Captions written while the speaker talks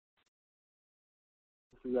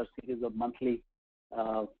is our series of monthly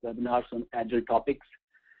webinars on Agile topics.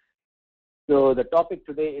 So the topic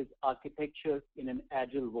today is architecture in an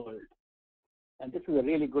Agile world. And this is a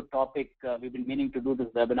really good topic. We've been meaning to do this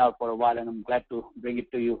webinar for a while, and I'm glad to bring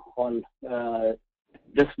it to you all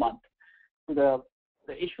this month. So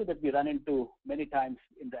the issue that we run into many times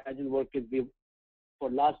in the Agile work is for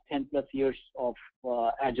the last 10+ years of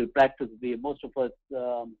Agile practice, most of us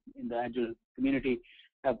in the Agile community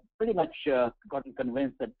have pretty much gotten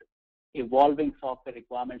convinced that evolving software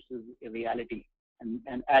requirements is a reality,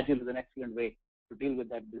 and Agile is an excellent way to deal with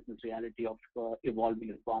that business reality of evolving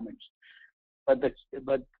requirements. But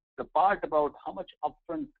the part about how much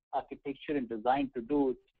upfront architecture and design to do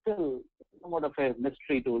is still somewhat of a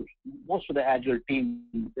mystery to most of the Agile team.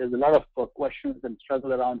 There's a lot of questions and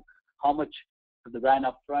struggle around how much to design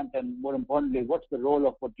upfront, and more importantly, what's the role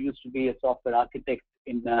of what used to be a software architect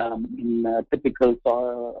in typical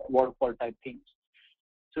waterfall type teams.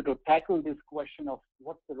 So to tackle this question of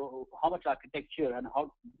what's the role, how much architecture and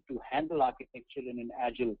how to handle architecture in an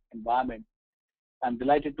Agile environment, I'm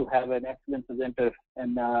delighted to have an excellent presenter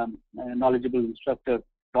and a knowledgeable instructor,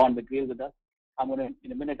 Don McGreal, with us.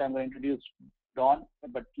 In a minute, I'm going to introduce Don,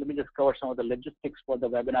 but let me just cover some of the logistics for the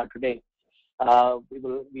webinar today.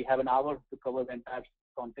 We have an hour to cover the entire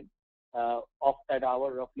content. Of that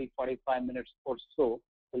hour, roughly 45 minutes or so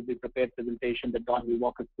will be prepared presentation that Don will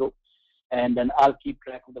walk us through. And then I'll keep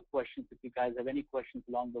track of the questions. If you guys have any questions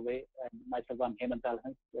along the way, and myself, I'm Hemant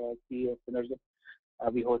Alhans, CEO of Synergy.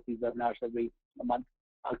 We host these webinars every month.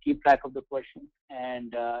 I'll keep track of the questions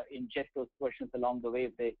and inject those questions along the way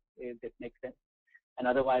if it makes sense. And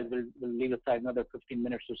otherwise, we'll leave aside another 15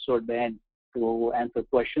 minutes or so at the end to answer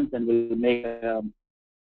questions, and we'll make the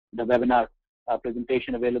webinar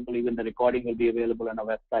presentation available. Even the recording will be available on our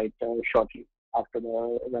website shortly after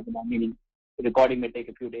the webinar, meaning the recording may take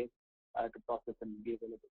a few days to process and be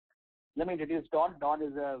available. Let me introduce Don. Don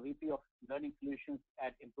is a VP of Learning Solutions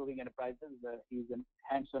at Improving Enterprises. He's a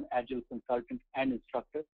hands-on Agile consultant and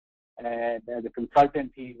instructor. And as a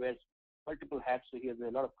consultant, he wears multiple hats, so he has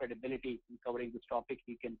a lot of credibility in covering this topic.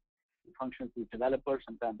 He functions as developer,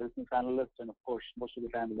 sometimes business analyst, and of course, most of the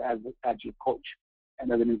time as an Agile coach.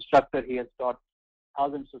 And as an instructor, he has taught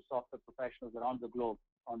thousands of software professionals around the globe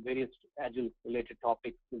on various Agile-related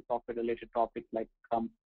topics and software-related topics like Scrum,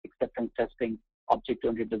 acceptance testing,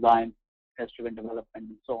 object-oriented design, test-driven development,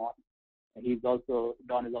 and so on. And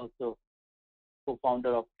Don is also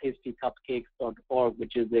co-founder of tastycupcakes.org,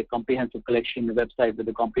 which is a comprehensive collection, a website with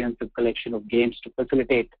a comprehensive collection of games to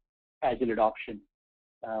facilitate Agile adoption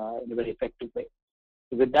in a very effective way.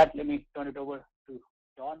 So with that, let me turn it over to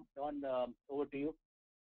Don. Don, over to you.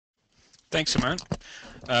 Thanks, Hemant.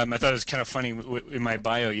 I thought it was kind of funny in my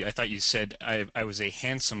bio. I thought you said I was a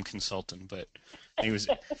handsome consultant, but he was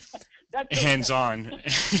hands-on,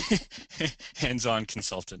 hands-on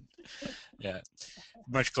consultant. Yeah,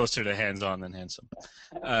 much closer to hands-on than handsome.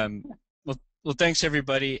 Well, thanks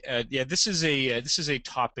everybody. Yeah, this is a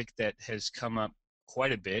topic that has come up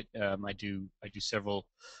quite a bit. I do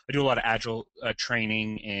a lot of Agile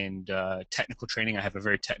training and technical training. I have a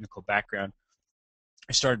very technical background.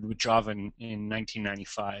 I started with Java in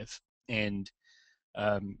 1995 and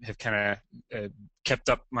have kind of kept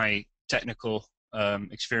up my technical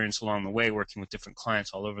experience along the way, working with different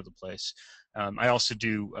clients all over the place. I also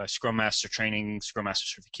do Scrum Master training, Scrum Master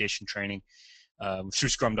certification training through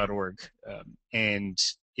Scrum.org, and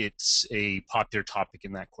it's a popular topic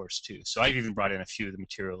in that course too. So I've even brought in a few of the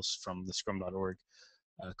materials from the Scrum.org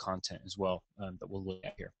content as well that we'll look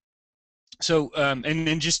at here. So, and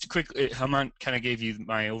then just quickly, Hemant kind of gave you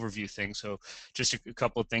my overview thing. So just a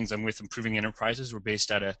couple of things. I'm with Improving Enterprises. We're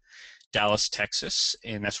based out of Dallas, Texas,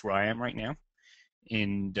 and that's where I am right now,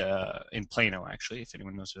 in Plano, actually, if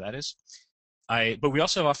anyone knows where that is. But we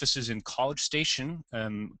also have offices in College Station,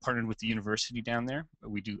 partnered with the university down there.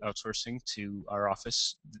 We do outsourcing to our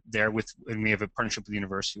office there, and we have a partnership with the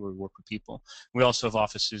university where we work with people. We also have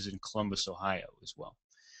offices in Columbus, Ohio, as well.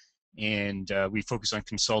 And we focus on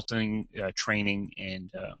consulting, training, and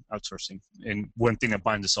outsourcing. And one thing that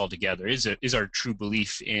binds us all together is our true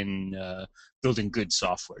belief in building good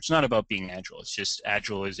software. It's not about being Agile. It's just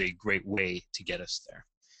Agile is a great way to get us there.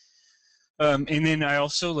 And then I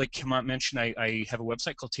also, like Hemant mentioned, I have a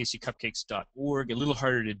website called tastycupcakes.org. A little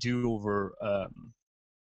harder to do over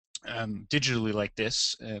digitally like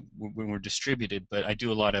this when we're distributed, but I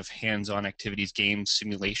do a lot of hands-on activities, games,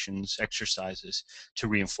 simulations, exercises to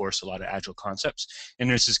reinforce a lot of Agile concepts. And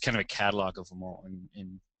this is kind of a catalog of them all,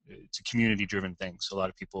 and it's a community-driven thing, so a lot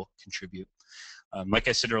of people contribute. Like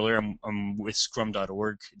I said earlier, I'm with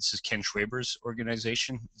Scrum.org. This is Ken Schwaber's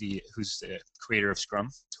organization, who's the creator of Scrum,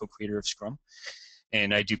 co-creator of Scrum.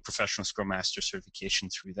 and I do professional Scrum Master certification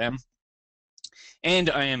through them. And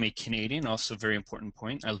I am a Canadian, also a very important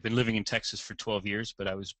point. I've been living in Texas for 12 years, but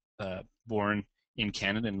I was born in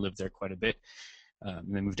Canada and lived there quite a bit.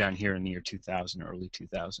 And then moved down here in the year 2000, early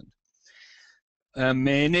 2000.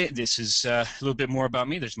 This is a little bit more about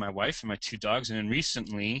me. There's my wife and my 2 dogs, and then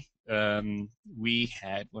recently we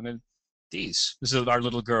had one of these. This is our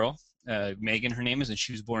little girl, Megan, her name is, and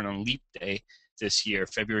she was born on Leap Day this year,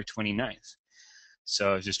 February 29th.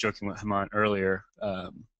 So I was just joking with Haman earlier.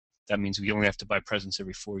 That means we only have to buy presents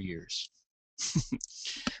every 4 years,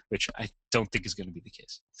 which I don't think is going to be the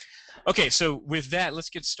case. Okay, so with that, let's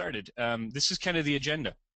get started. This is kind of the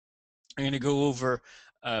agenda. I'm going to go over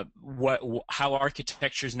how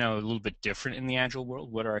architecture is now a little bit different in the Agile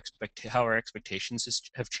world, how our expectations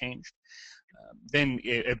have changed. Then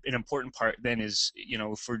an important part then is,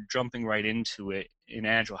 if we're jumping right into it in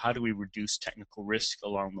Agile, how do we reduce technical risk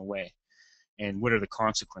along the way? And what are the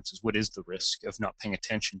consequences? What is the risk of not paying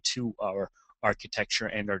attention to our architecture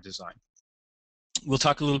and our design? We'll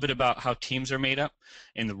talk a little bit about how teams are made up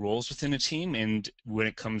and the roles within a team, and when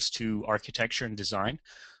it comes to architecture and design,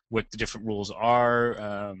 what the different roles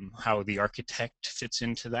are, how the architect fits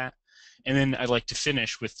into that. And then I'd like to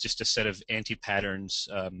finish with just a set of anti-patterns,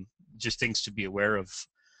 just things to be aware of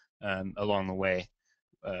along the way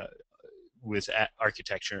with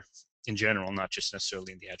architecture in general, not just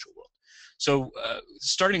necessarily in the Agile world. So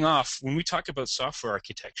starting off, when we talk about software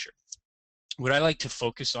architecture, what I like to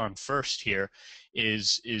focus on first here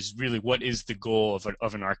is really what is the goal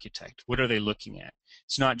of an architect? What are they looking at?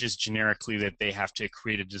 It's not just generically that they have to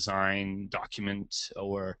create a design document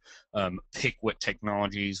or pick what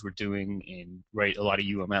technologies we're doing and write a lot of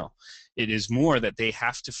UML. It is more that they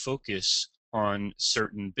have to focus on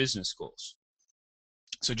certain business goals.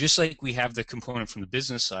 So just like we have the component from the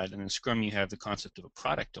business side, and in Scrum you have the concept of a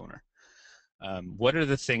product owner. What are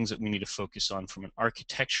the things that we need to focus on from an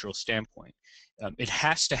architectural standpoint? It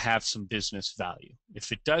has to have some business value.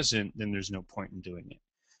 If it doesn't, then there's no point in doing it.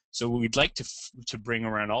 So we'd like to bring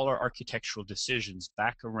around all our architectural decisions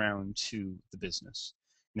back around to the business.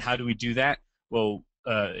 And how do we do that? Well,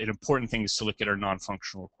 an important thing is to look at our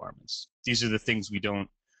non-functional requirements. These are the things we don't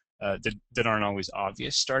that aren't always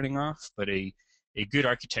obvious starting off, but a good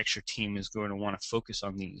architecture team is going to want to focus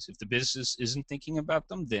on these. If the business isn't thinking about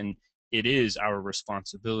them, then it is our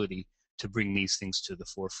responsibility to bring these things to the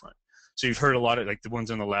forefront. So you've heard a lot of, like the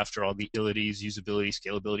ones on the left are all the ilities, usability,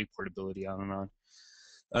 scalability, portability, on and on.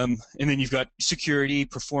 And then you've got security,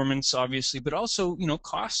 performance, obviously, but also,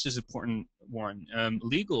 cost is an important one.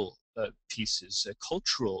 Legal pieces,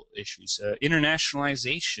 cultural issues,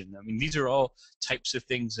 internationalization. I mean, these are all types of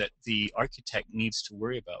things that the architect needs to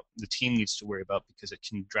worry about, the team needs to worry about, because it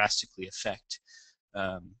can drastically affect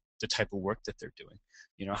the type of work that they're doing.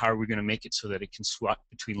 How are we going to make it so that it can swap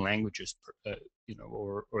between languages,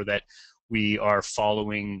 or that we are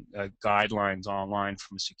following guidelines online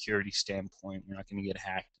from a security standpoint. We're not going to get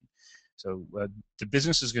hacked. So the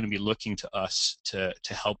business is going to be looking to us to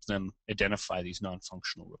help them identify these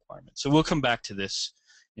non-functional requirements. So we'll come back to this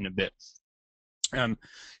in a bit.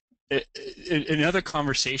 Another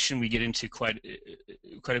conversation we get into quite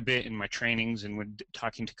a bit in my trainings and when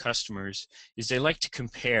talking to customers is they like to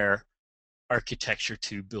compare architecture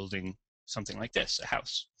to building something like this, a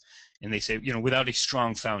house. And they say, without a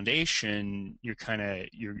strong foundation, you're going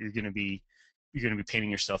to be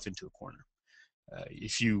painting yourself into a corner.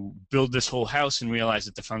 If you build this whole house and realize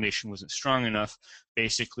that the foundation wasn't strong enough,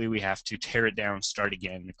 basically we have to tear it down, start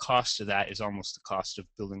again. The cost of that is almost the cost of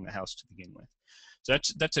building the house to begin with. So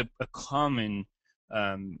that's a common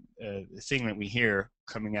thing that we hear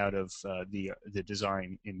coming out of the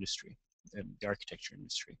design industry, the architecture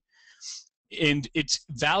industry. And it's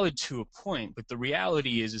valid to a point, but the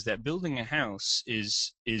reality is that building a house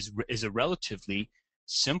is a relatively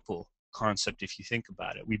simple concept if you think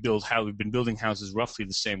about it. We've been building houses roughly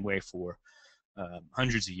the same way for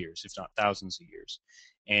hundreds of years, if not thousands of years,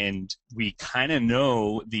 and we kind of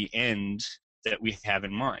know the end that we have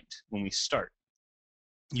in mind when we start.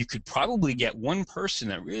 You could probably get one person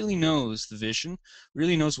that really knows the vision,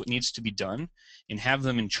 really knows what needs to be done, and have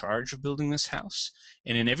them in charge of building this house.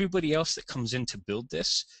 And then everybody else that comes in to build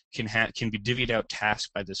this can be divvied out tasks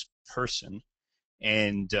by this person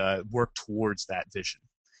and work towards that vision.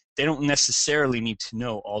 They don't necessarily need to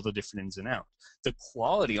know all the different ins and outs. The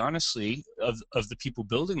quality, honestly, of the people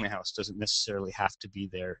building the house doesn't necessarily have to be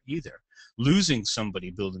there either. Losing somebody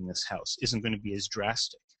building this house isn't going to be as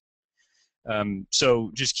drastic. So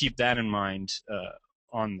just keep that in mind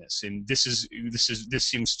on this. And this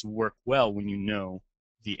seems to work well when you know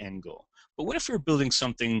the end goal. But what if you're building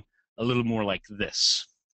something a little more like this?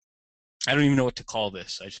 I don't even know what to call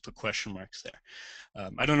this. I just put question marks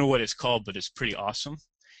there. I don't know what it's called, but it's pretty awesome.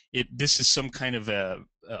 This is some kind of a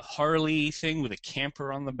Harley thing with a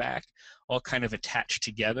camper on the back, all kind of attached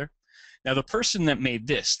together. Now, the person that made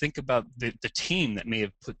this, think about the team that may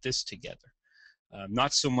have put this together.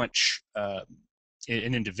 Not so much an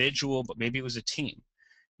individual, but maybe it was a team.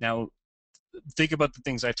 Now, think about the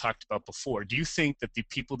things I talked about before. Do you think that the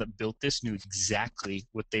people that built this knew exactly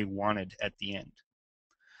what they wanted at the end?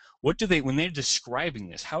 What do they, when they're describing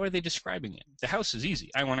this, how are they describing it? The house is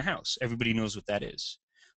easy. I want a house. Everybody knows what that is.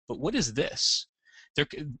 But what is this?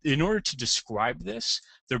 In order to describe this,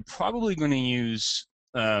 they're probably going to use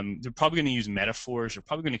metaphors. They're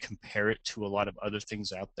probably going to compare it to a lot of other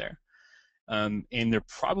things out there. And they're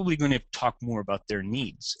probably going to talk more about their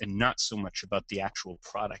needs and not so much about the actual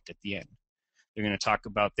product at the end. They're going to talk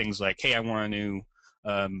about things like, hey, I want to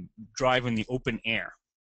drive in the open air.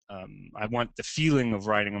 I want the feeling of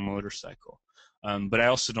riding a motorcycle. But I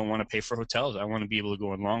also don't want to pay for hotels. I want to be able to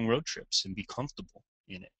go on long road trips and be comfortable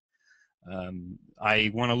in it.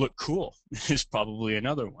 I want to look cool is probably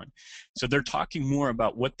another one. So they're talking more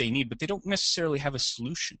about what they need, but they don't necessarily have a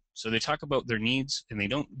solution. So they talk about their needs, and they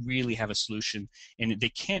don't really have a solution, and they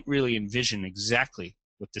can't really envision exactly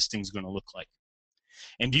what this thing's going to look like.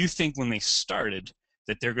 And do you think when they started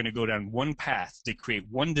that they're going to go down one path, they create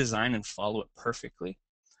one design and follow it perfectly?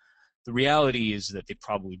 The reality is that they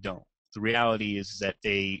probably don't. The reality is that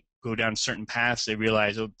they go down certain paths. They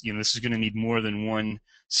realize, oh, this is going to need more than one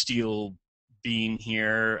steel beam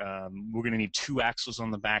here. We're going to need 2 axles on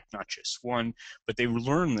the back, not just one. But they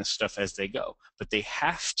learn this stuff as they go. But they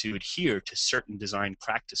have to adhere to certain design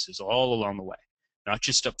practices all along the way, not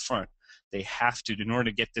just up front. They have to, in order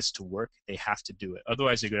to get this to work, they have to do it.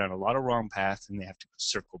 Otherwise, they go down a lot of wrong paths, and they have to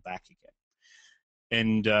circle back again.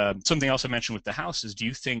 And something else I mentioned with the house is, do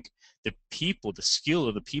you think the skill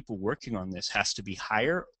of the people working on this has to be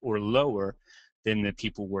higher or lower than the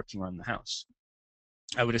people working on the house?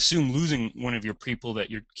 I would assume losing one of your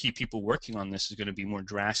key people working on this is going to be more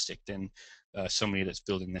drastic than somebody that's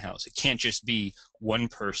building the house. It can't just be one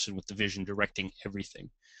person with the vision directing everything,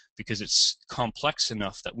 because it's complex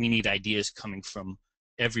enough that we need ideas coming from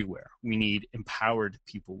everywhere. We need empowered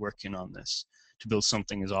people working on this to build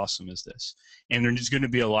something as awesome as this. And there's going to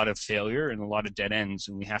be a lot of failure and a lot of dead ends,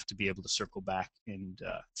 and we have to be able to circle back and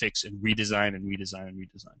fix and redesign and redesign and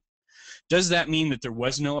redesign. Does that mean that there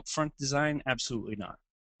was no upfront design? Absolutely not.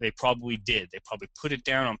 They probably did. They probably put it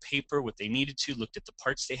down on paper, what they needed to, looked at the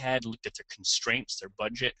parts they had, looked at their constraints, their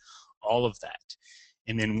budget, all of that,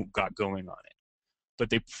 and then got going on it. But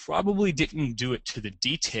they probably didn't do it to the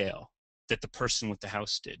detail that the person with the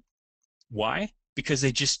house did. Why? Because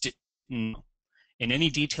they just didn't know. And any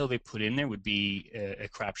detail they put in there would be a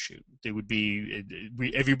crapshoot.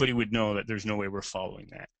 Everybody would know that there's no way we're following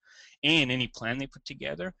that. And any plan they put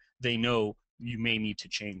together, they know you may need to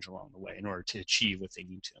change along the way in order to achieve what they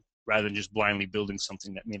need to, rather than just blindly building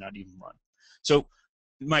something that may not even run. So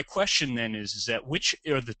my question then is that which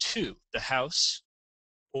are the two, the house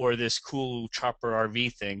or this cool chopper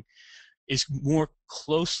RV thing, is more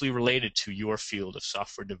closely related to your field of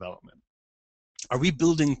software development? Are we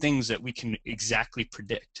building things that we can exactly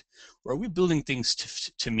predict? Or are we building things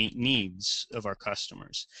to meet needs of our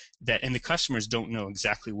customers, and the customers don't know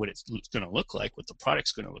exactly what it's going to look like, what the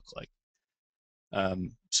product's going to look like?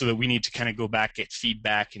 So that we need to kind of go back, get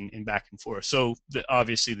feedback, and back and forth. So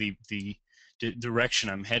obviously the direction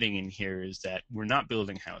I'm heading in here is that we're not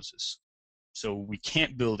building houses. So we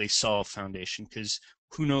can't build a solid foundation, because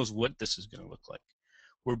who knows what this is going to look like.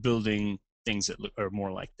 We're building things that are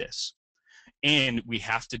more like this. And we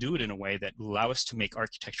have to do it in a way that will allow us to make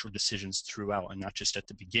architectural decisions throughout and not just at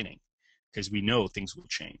the beginning, because we know things will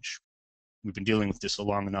change. We've been dealing with this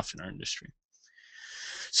long enough in our industry.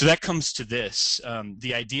 So that comes to this,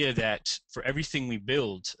 the idea that for everything we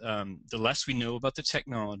build, the less we know about the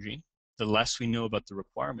technology, the less we know about the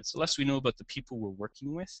requirements, the less we know about the people we're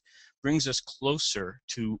working with, brings us closer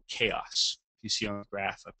to chaos. You see on the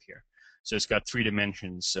graph up here. So it's got 3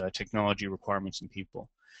 dimensions, technology, requirements, and people.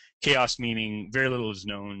 Chaos meaning very little is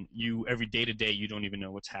known. Every day to day, you don't even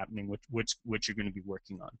know what's happening, what you're going to be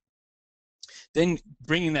working on. Then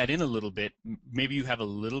bringing that in a little bit, maybe you have a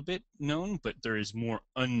little bit known, but there is more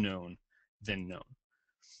unknown than known.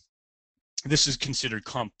 This is considered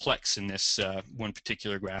complex in this one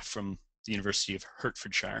particular graph from the University of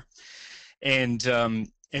Hertfordshire. And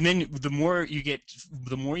then the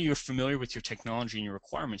more you're familiar with your technology and your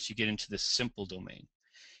requirements, you get into this simple domain.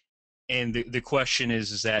 And the question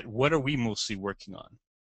is that what are we mostly working on?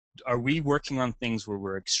 Are we working on things where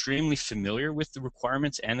we're extremely familiar with the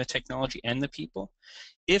requirements and the technology and the people?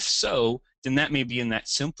 If so, then that may be in that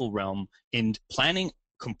simple realm, and planning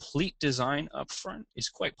complete design up front is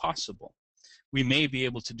quite possible. We may be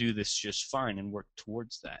able to do this just fine and work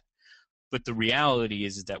towards that. But the reality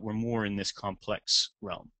is that we're more in this complex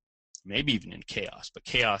realm, maybe even in chaos. But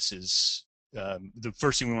chaos is the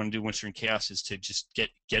first thing we want to do once you're in chaos is to just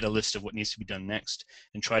get a list of what needs to be done next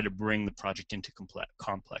and try to bring the project into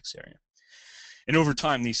complex area. And over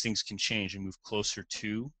time, these things can change and move closer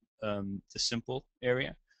to the simple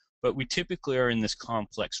area. But we typically are in this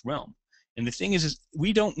complex realm. And the thing is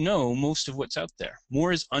we don't know most of what's out there.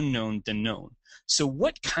 More is unknown than known. So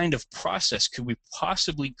what kind of process could we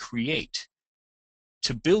possibly create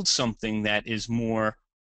to build something that is more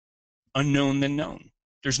unknown than known?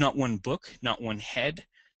 There's not one book, not one head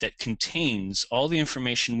that contains all the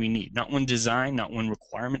information we need, not one design, not one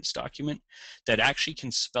requirements document that actually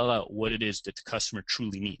can spell out what it is that the customer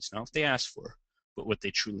truly needs, not what they ask for, but what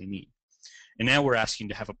they truly need. And now we're asking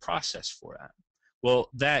to have a process for that. Well,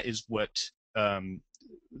 that is what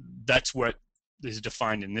that's what is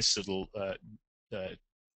defined in this little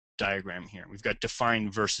diagram here. We've got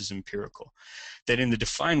defined versus empirical. That in the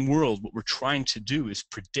defined world, what we're trying to do is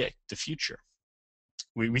predict the future.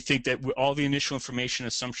 We think that all the initial information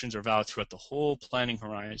assumptions are valid throughout the whole planning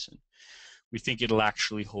horizon. We think it'll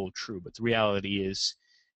actually hold true, but the reality is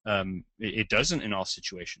it doesn't in all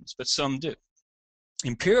situations, but some do.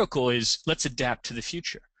 Empirical is let's adapt to the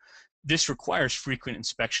future. This requires frequent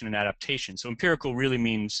inspection and adaptation. So empirical really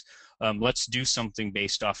means let's do something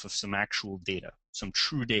based off of some actual data, some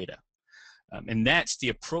true data. And that's the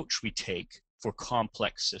approach we take for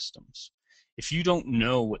complex systems. If you don't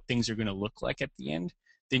know what things are going to look like at the end,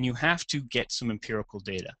 then you have to get some empirical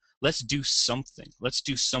data. Let's do something. Let's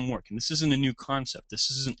do some work. And this isn't a new concept. This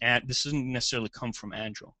doesn't necessarily come from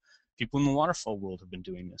Agile. People in the waterfall world have been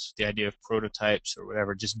doing this. The idea of prototypes or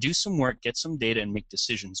whatever. Just do some work, get some data, and make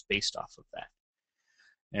decisions based off of that.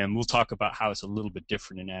 And we'll talk about how it's a little bit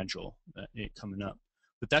different in Agile coming up.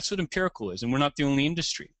 But that's what empirical is, and we're not the only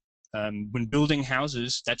industry. When building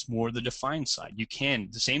houses, that's more the defined side. The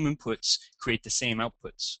same inputs create the same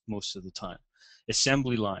outputs most of the time.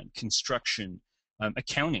 Assembly line, construction,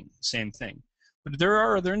 accounting, same thing. But there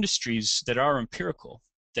are other industries that are empirical,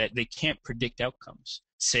 that they can't predict outcomes.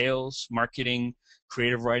 Sales, marketing,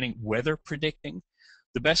 creative writing, weather predicting.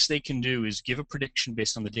 The best they can do is give a prediction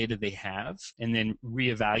based on the data they have and then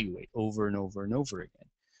reevaluate over and over and over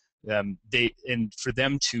again. And for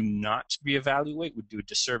them to not reevaluate would do a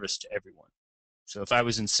disservice to everyone. So if I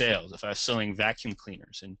was in sales, if I was selling vacuum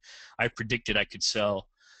cleaners and I predicted I could sell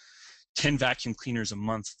 10 vacuum cleaners a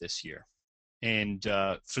month this year, and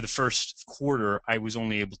for the first quarter I was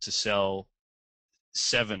only able to sell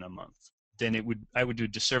 7 a month, then I would do a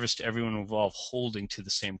disservice to everyone involved holding to the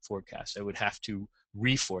same forecast. I would have to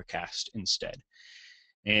reforecast instead.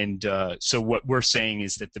 And so what we're saying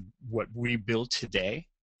is that what we build today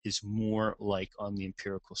is more like on the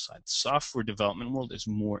empirical side. The software development world is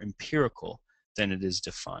more empirical than it is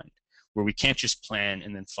defined, where we can't just plan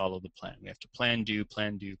and then follow the plan. We have to plan, do,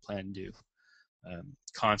 plan, do, plan, do,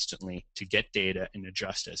 constantly to get data and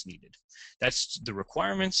adjust as needed. That's the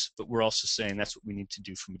requirements, but we're also saying that's what we need to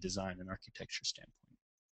do from a design and architecture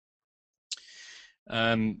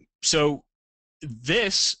standpoint. So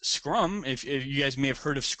this Scrum, if you guys may have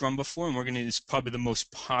heard of Scrum before, and it's probably the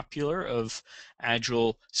most popular of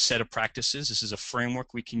Agile set of practices. This is a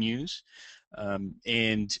framework we can use.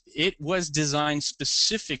 And it was designed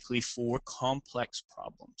specifically for complex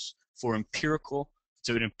problems, for an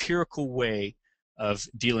empirical way of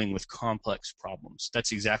dealing with complex problems.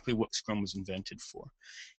 That's exactly what Scrum was invented for.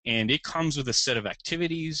 And it comes with a set of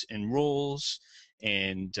activities and roles,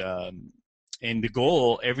 and the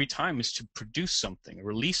goal every time is to produce something, a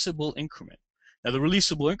releasable increment. Now, the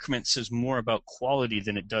releasable increment says more about quality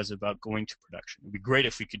than it does about going to production. It would be great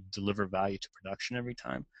if we could deliver value to production every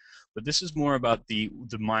time, but this is more about the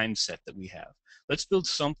mindset that we have. Let's build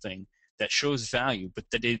something that shows value, but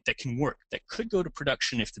that can work, that could go to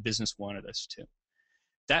production if the business wanted us to.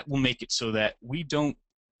 That will make it so that we don't,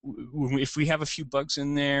 if we have a few bugs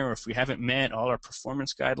in there, or if we haven't met all our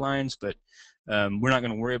performance guidelines, but we're not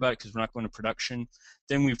going to worry about it because we're not going to production,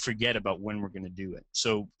 then we forget about when we're going to do it.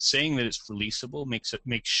 So saying that it's releasable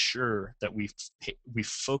makes sure that we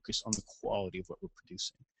focus on the quality of what we're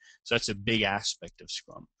producing. So that's a big aspect of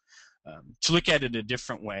Scrum. To look at it a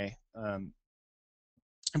different way,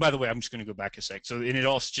 and by the way, I'm just going to go back a sec. So, and it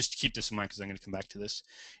also, just to keep this in mind, because I'm going to come back to this,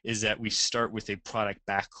 is that we start with a product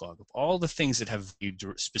backlog of all the things that have value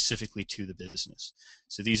specifically to the business.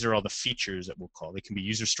 So these are all the features that we'll call. They can be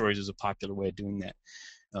user stories as a popular way of doing that.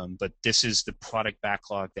 But this is the product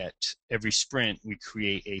backlog that every sprint we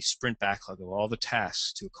create a sprint backlog of all the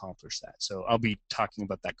tasks to accomplish that. So I'll be talking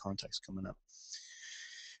about that context coming up.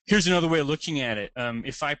 Here's another way of looking at it.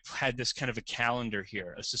 If I had this kind of a calendar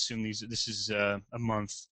here, let's assume this is a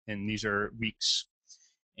month and these are weeks,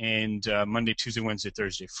 and Monday, Tuesday, Wednesday,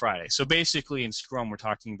 Thursday, Friday. So basically in Scrum, we're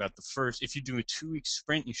talking about the first, if you do a 2-week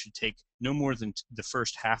sprint, you should take no more than the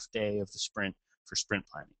first half day of the sprint for sprint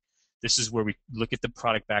planning. This is where we look at the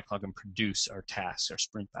product backlog and produce our tasks, our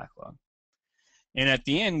sprint backlog. And at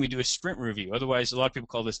the end, we do a sprint review. Otherwise, a lot of people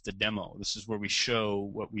call this the demo. This is where we show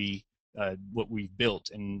what we've built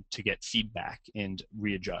and to get feedback and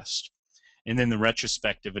readjust. And then the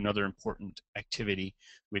retrospective, another important activity,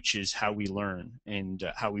 which is how we learn and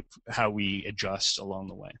how we adjust along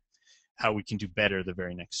the way, how we can do better the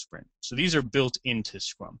very next sprint. So these are built into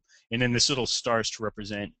Scrum. And then this little stars to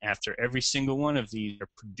represent after every single one of these are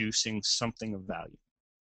producing something of value.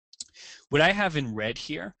 What I have in red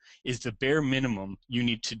here is the bare minimum you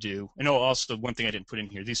need to do. And also one thing I didn't put in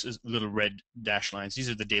here, these little red dash lines, these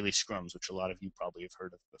are the daily scrums, which a lot of you probably have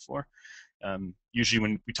heard of before. Usually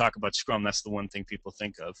when we talk about Scrum, that's the one thing people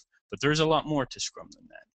think of. But there's a lot more to Scrum than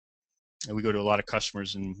that. And we go to a lot of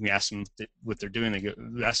customers and we ask them what they're doing.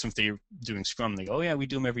 We ask them if they're doing Scrum. They go, oh yeah, we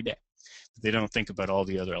do them every day. But they don't think about all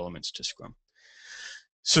the other elements to Scrum.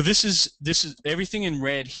 So this is everything in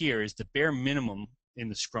red here is the bare minimum in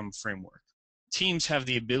the Scrum framework. Teams have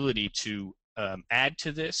the ability to add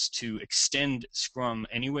to this, to extend Scrum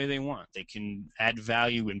any way they want. They can add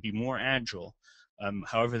value and be more agile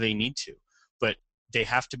however they need to. But they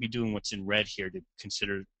have to be doing what's in red here to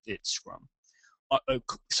consider it Scrum.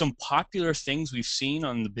 Some popular things we've seen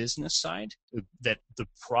on the business side that the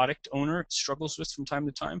product owner struggles with from time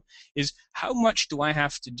to time is how much do I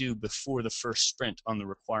have to do before the first sprint on the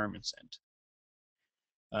requirements end?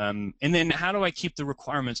 And then how do I keep the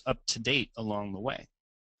requirements up to date along the way?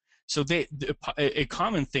 So a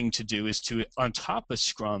common thing to do is to, on top of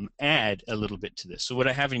Scrum, add a little bit to this. So what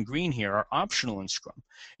I have in green here are optional in Scrum.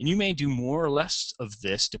 And you may do more or less of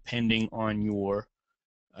this depending on your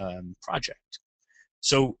project.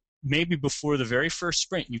 So maybe before the very first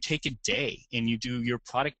sprint, you take a day and you do your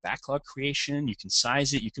product backlog creation. You can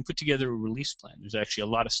size it. You can put together a release plan. There's actually a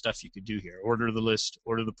lot of stuff you could do here. Order the list,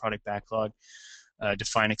 order the product backlog,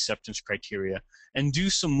 define acceptance criteria, and do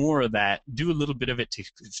some more of that. Do a little bit of it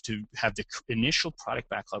to have the initial product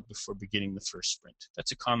backlog before beginning the first sprint.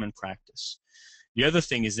 That's a common practice. The other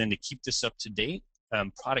thing is then to keep this up to date,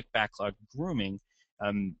 product backlog grooming,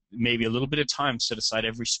 maybe a little bit of time set aside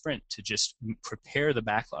every sprint to just prepare the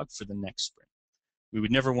backlog for the next sprint. We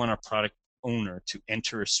would never want our product owner to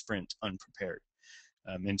enter a sprint unprepared.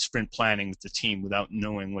 In sprint planning with the team without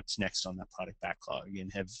knowing what's next on that product backlog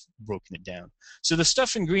and have broken it down. So the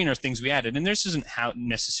stuff in green are things we added, and this isn't how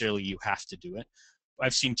necessarily you have to do it.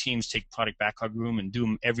 I've seen teams take product backlog room and do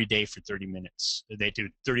them every day for 30 minutes. They do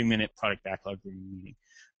 30-minute product backlog room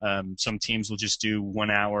meeting. Some teams will just do 1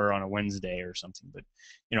 hour on a Wednesday or something, but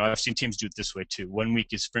I've seen teams do it this way too. 1 week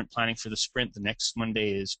is sprint planning for the sprint, the next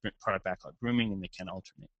Monday is sprint product backlog grooming, and they can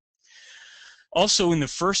alternate. Also, in the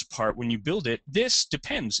first part, when you build it, this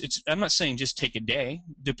depends. I'm not saying just take a day.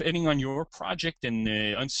 Depending on your project and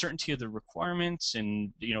the uncertainty of the requirements,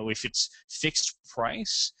 and if it's fixed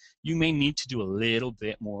price, you may need to do a little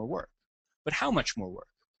bit more work. But how much more work?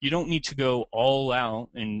 You don't need to go all out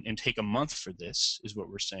and take a month for this, is what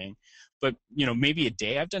we're saying. But maybe a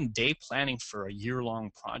day. I've done day planning for a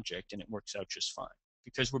year-long project, and it works out just fine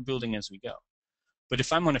because we're building as we go. But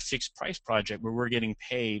if I'm on a fixed price project where we're getting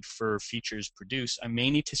paid for features produced, I may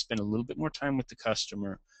need to spend a little bit more time with the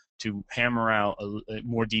customer to hammer out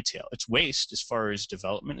more detail. It's waste as far as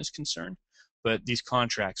development is concerned, but these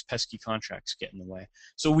contracts, pesky contracts, get in the way.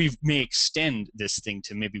 So we may extend this thing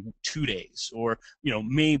to maybe 2 days or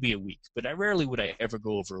maybe a week, but rarely would I ever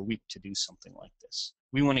go over a week to do something like this.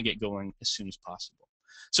 We want to get going as soon as possible.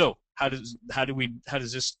 So how does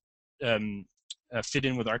this fit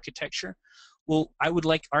in with architecture? Well, I would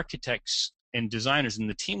like architects and designers and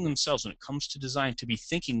the team themselves, when it comes to design, to be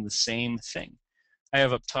thinking the same thing. I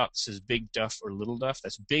have up top says big duff or little duff.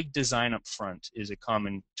 That's big design up front is a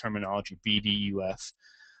common terminology, BDUF,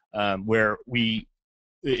 where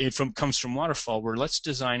it comes from waterfall, where let's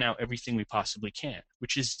design out everything we possibly can,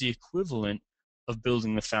 which is the equivalent of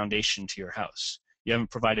building the foundation to your house. You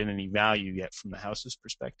haven't provided any value yet from the house's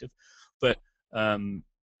perspective, but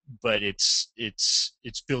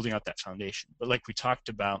it's building out that foundation. But like we talked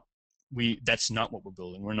about, that's not what we're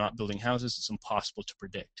building. We're not building houses. It's impossible to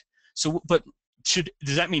predict. So, but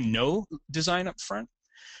does that mean no design up front?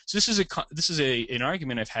 So this is an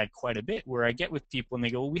argument I've had quite a bit, where I get with people and they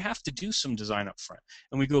go, well, we have to do some design up front,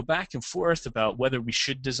 and we go back and forth about whether we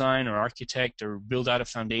should design or architect or build out a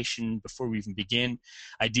foundation before we even begin.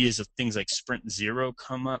 Ideas of things like sprint zero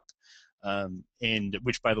come up, and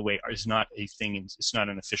which, by the way, is not a thing. It's not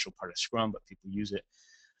an official part of Scrum, but people use it.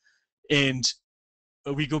 And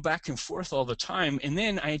we go back and forth all the time, and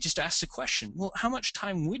then I just ask the question, well, how much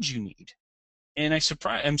time would you need? And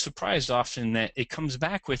I'm surprised often that it comes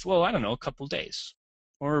back with, well, I don't know, a couple days,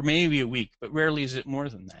 or maybe a week, but rarely is it more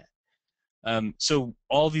than that. So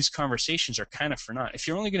all these conversations are kind of for naught. If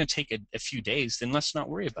you're only going to take a few days, then let's not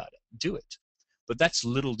worry about it. Do it. But that's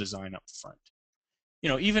little design up front. You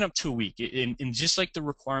know, even up to a week. And just like the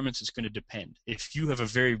requirements, it's going to depend. If you have a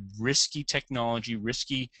very risky technology,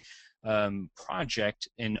 risky project,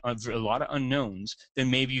 and a lot of unknowns, then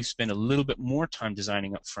maybe you spend a little bit more time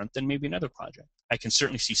designing up front than maybe another project. I can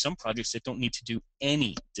certainly see some projects that don't need to do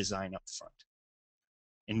any design up front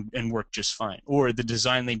and work just fine. Or the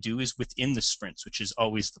design they do is within the sprints, which is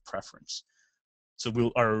always the preference.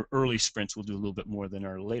 So our early sprints will do a little bit more than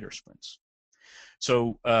our later sprints.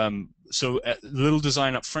 So little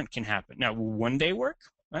design up front can happen. Now, will one day work?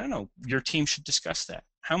 I don't know. Your team should discuss that.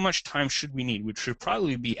 How much time should we need? Which should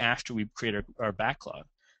probably be after we create our backlog,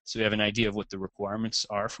 so we have an idea of what the requirements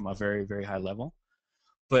are from a very, very high level.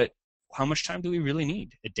 But how much time do we really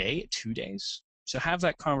need? A day? 2 days? So have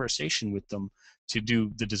that conversation with them to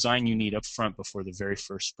do the design you need up front before the very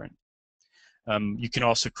first sprint. You can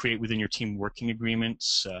also create within your team working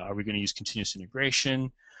agreements. Are we going to use continuous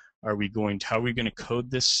integration? How are we going to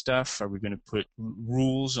code this stuff? Are we going to put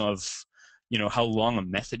rules of, you know, how long a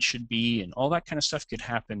method should be, and all that kind of stuff could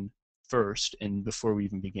happen first and before we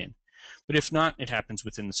even begin. But if not, it happens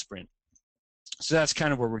within the sprint. So that's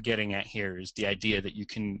kind of where we're getting at here, is the idea that you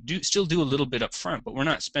can still do a little bit up front, but we're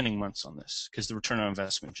not spending months on this because the return on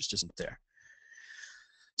investment just isn't there.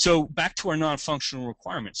 So back to our non-functional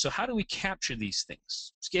requirements. So how do we capture these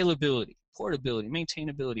things? Scalability, portability,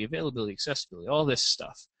 maintainability, availability, accessibility, all this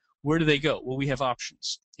stuff. Where do they go? Well, we have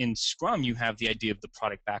options. In Scrum, you have the idea of the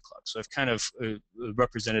product backlog. So I've kind of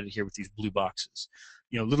represented it here with these blue boxes.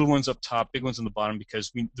 You know, little ones up top, big ones on the bottom,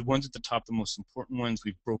 because the ones at the top, the most important ones,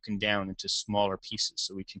 we've broken down into smaller pieces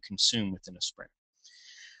so we can consume within a sprint.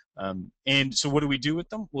 And so what do we do with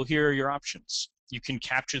them? Well, here are your options. You can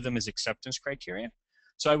capture them as acceptance criteria.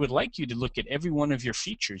 So I would like you to look at every one of your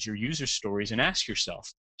features, your user stories, and ask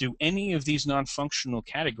yourself, do any of these non-functional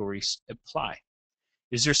categories apply?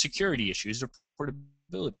 Is there a security issue? Is there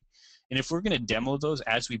portability? And if we're going to demo those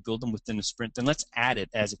as we build them within the sprint, then let's add it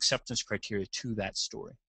as acceptance criteria to that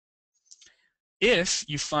story. If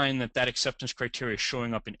you find that that acceptance criteria is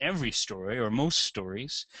showing up in every story or most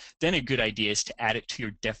stories, then a good idea is to add it to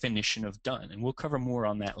your definition of done. And we'll cover more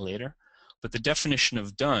on that later. But the definition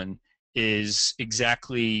of done is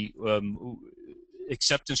exactly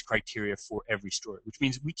acceptance criteria for every story, which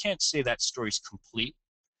means we can't say that story is complete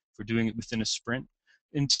for doing it within a sprint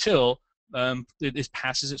until it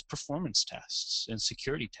passes its performance tests and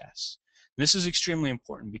security tests. And this is extremely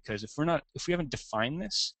important, because if we haven't defined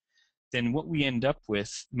this, then what we end up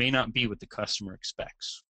with may not be what the customer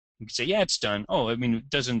expects. We can say, yeah, it's done. Oh, I mean, it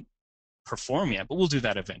doesn't perform yet, but we'll do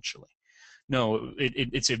that eventually. No,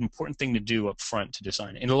 it's an important thing to do up front to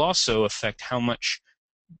design. And it'll also affect how much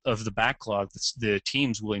of the backlog the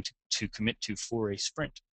team's willing to commit to for a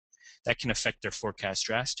sprint. That can affect their forecast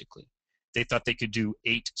drastically. They thought they could do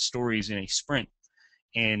 8 stories in a sprint,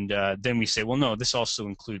 and then we say, well, no, this also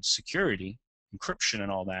includes security, encryption, and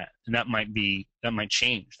all that, and that might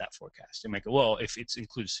change that forecast. They might go, well, if it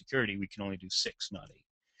includes security, we can only do 6, not 8.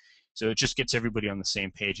 So it just gets everybody on the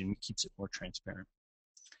same page and keeps it more transparent.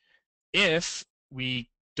 If we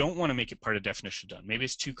don't want to make it part of definition done, maybe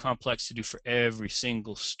it's too complex to do for every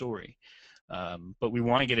single story, but we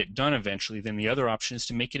want to get it done eventually, then the other option is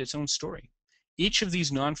to make it its own story. Each of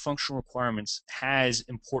these non-functional requirements has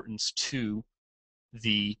importance to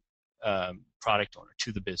the product owner,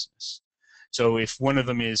 to the business. So if one of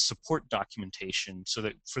them is support documentation, so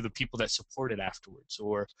that for the people that support it afterwards,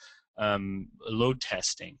 or load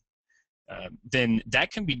testing, then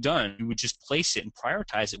that can be done. You would just place it and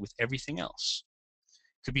prioritize it with everything else.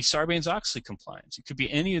 It could be Sarbanes-Oxley compliance. It could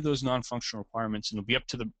be any of those non-functional requirements, and it'll be up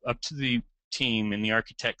to the team and the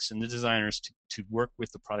architects and the designers to work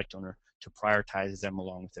with the product owner to prioritize them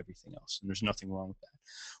along with everything else. And there's nothing wrong with that.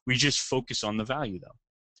 We just focus on the value, though.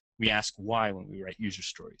 We ask why when we write user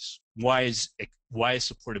stories. Why is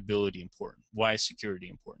supportability important? Why is security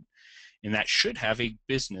important? And that should have a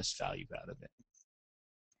business value out of it.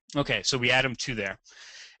 Okay, so we add them to there.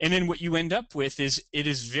 And then what you end up with is, it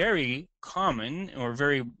is very common, or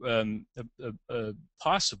very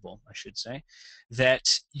possible, I should say,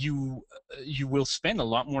 that you will spend a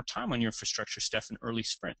lot more time on your infrastructure stuff in early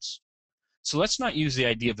sprints. So let's not use the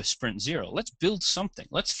idea of a sprint zero. Let's build something.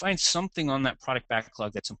 Let's find something on that product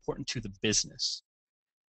backlog that's important to the business.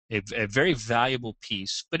 A very valuable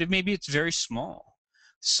piece, but maybe it's very small.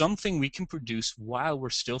 Something we can produce while we're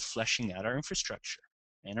still fleshing out our infrastructure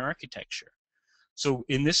and our architecture. So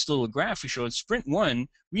in this little graph we showed, sprint 1,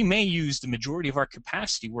 we may use the majority of our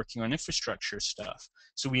capacity working on infrastructure stuff.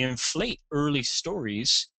 So we inflate early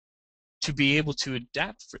stories to be able to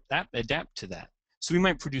adapt to that. So we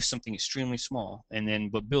might produce something extremely small and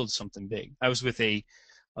then build something big. I was with a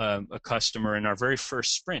customer in our very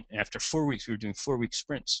first sprint. After 4 weeks, we were doing 4-week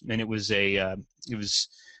sprints, and it was a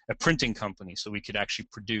printing company, so we could actually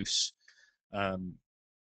produce.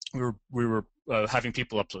 We were having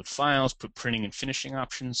people upload files, put printing and finishing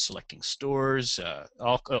options, selecting stores.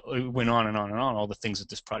 It went on and on and on. All the things that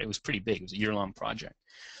this project, it was pretty big. It was a year-long project.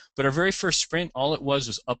 But our very first sprint, all it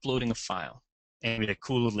was uploading a file, and we had a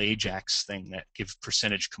cool little Ajax thing that gives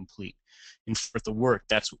percentage complete. And for the work,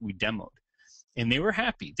 that's what we demoed. And they were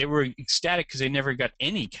happy. They were ecstatic because they never got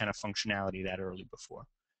any kind of functionality that early before.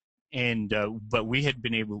 And but we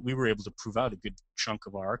were able to prove out a good chunk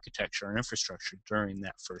of our architecture and infrastructure during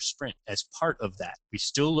that first sprint. As part of that, we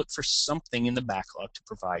still look for something in the backlog to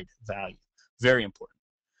provide value. Very important.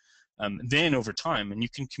 Then over time, and you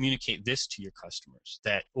can communicate this to your customers,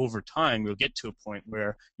 that over time you'll get to a point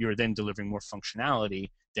where you're then delivering more functionality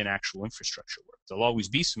than actual infrastructure work. There'll always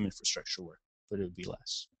be some infrastructure work, but it would be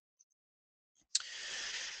less.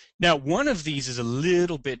 Now, one of these is a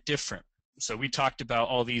little bit different. So we talked about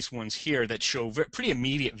all these ones here that show pretty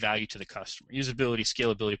immediate value to the customer. Usability,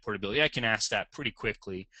 scalability, portability. I can ask that pretty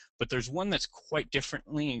quickly, but there's one that's quite different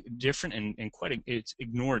and it's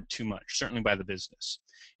ignored too much, certainly by the business.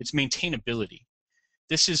 It's maintainability.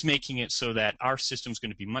 This is making it so that our system is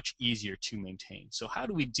going to be much easier to maintain. So how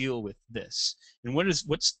do we deal with this? And what's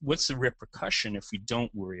the repercussion if we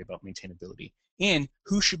don't worry about maintainability? And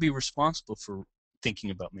who should be responsible for thinking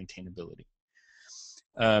about maintainability?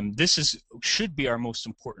 This should be our most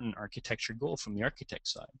important architecture goal from the architect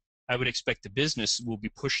side. I would expect the business will be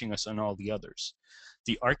pushing us on all the others.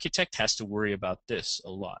 The architect has to worry about this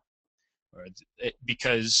a lot,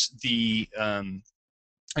 because I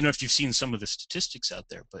don't know if you've seen some of the statistics out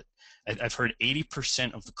there, but I've heard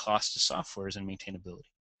 80% of the cost of software is in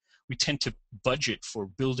maintainability. We tend to budget for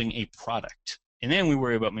building a product, and then we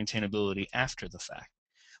worry about maintainability after the fact.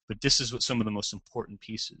 But this is what some of the most important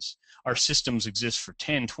pieces. Our systems exist for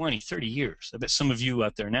 10, 20, 30 years. I bet some of you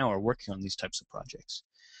out there now are working on these types of projects.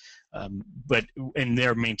 And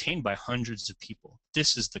they're maintained by hundreds of people.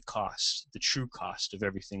 This is the cost, the true cost of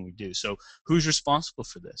everything we do. So who's responsible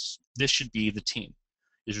for this? This should be the team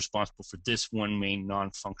is responsible for this one main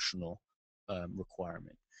non-functional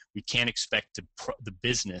requirement. We can't expect the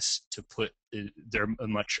business to put their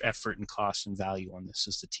much effort and cost and value on this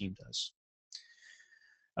as the team does.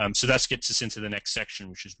 So that gets us into the next section,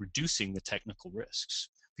 which is reducing the technical risks.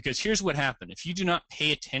 Because here's what happened. If you do not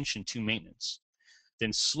pay attention to maintenance,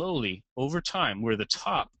 then slowly, over time, where the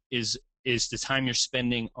top is the time you're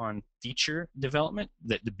spending on feature development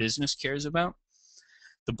that the business cares about,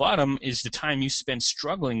 the bottom is the time you spend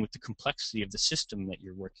struggling with the complexity of the system that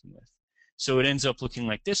you're working with. So it ends up looking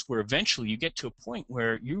like this, where eventually you get to a point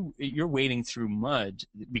where you're wading through mud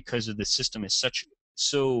because of the system is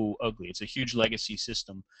so ugly. It's a huge legacy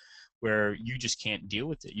system where you just can't deal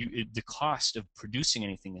with it. The cost of producing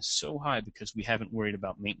anything is so high because we haven't worried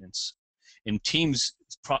about maintenance. And teams,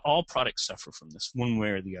 all products suffer from this one way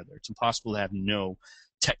or the other. It's impossible to have no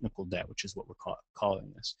technical debt, which is what we're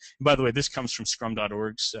calling this. And by the way, this comes from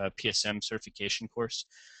Scrum.org's PSM certification course.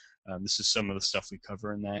 This is some of the stuff we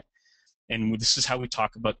cover in that. And this is how we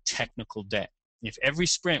talk about technical debt. If every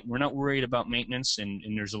sprint we're not worried about maintenance, and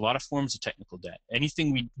there's a lot of forms of technical debt.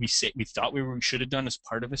 Anything we thought we should have done as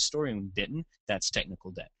part of a story and we didn't, that's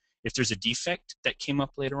technical debt. If there's a defect that came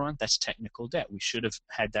up later on, that's technical debt. We should have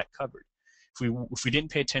had that covered. If we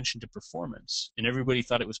didn't pay attention to performance and everybody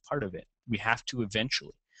thought it was part of it, we have to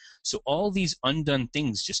eventually. So all these undone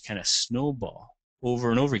things just kind of snowball over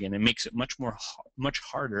and over again. It makes it much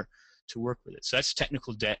harder to work with it. So that's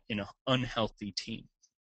technical debt in an unhealthy team.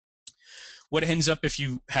 What ends up if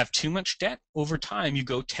you have too much debt? Over time, you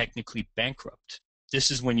go technically bankrupt.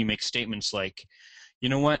 This is when you make statements like, you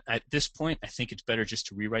know what, at this point, I think it's better just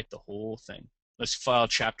to rewrite the whole thing. Let's file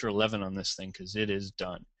Chapter 11 on this thing because it is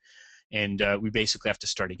done. And we basically have to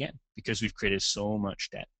start again because we've created so much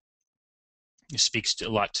debt. It speaks a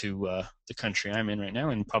lot to the country I'm in right now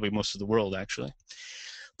and probably most of the world, actually.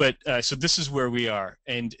 But so this is where we are,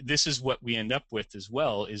 and this is what we end up with as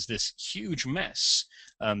well, is this huge mess.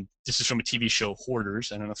 This is from a TV show,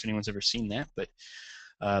 Hoarders. I don't know if anyone's ever seen that, but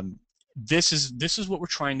this is what we're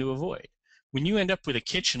trying to avoid. When you end up with a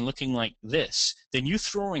kitchen looking like this, then you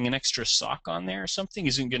throwing an extra sock on there or something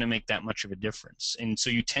isn't going to make that much of a difference, and so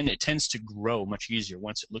it tends to grow much easier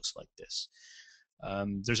once it looks like this.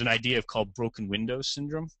 There's an idea called broken windows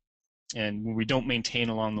syndrome, and we don't maintain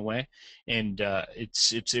along the way. And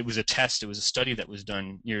it was a test. It was a study that was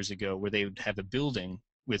done years ago where they would have a building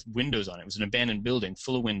with windows on it. It was an abandoned building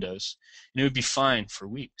full of windows, and it would be fine for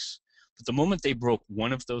weeks. But the moment they broke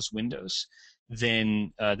one of those windows,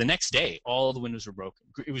 then the next day, all the windows were broken.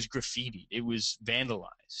 It was graffitied. It was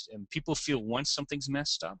vandalized. And people feel once something's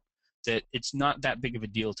messed up, that it's not that big of a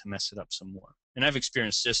deal to mess it up some more. And I've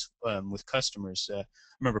experienced this with customers. I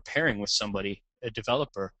remember pairing with somebody, a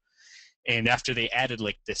developer, and after they added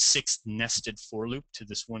like the 6th nested for loop to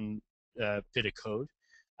this one bit of code,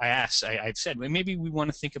 I've said, well, maybe we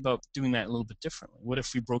want to think about doing that a little bit differently. What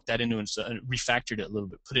if we broke that into and refactored it a little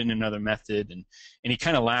bit, put in another method? And he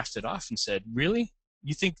kind of laughed it off and said, really?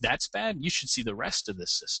 You think that's bad? You should see the rest of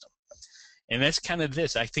this system. And that's kind of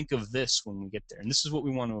this. I think of this when we get there. And this is what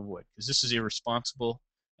we want to avoid, because this is irresponsible,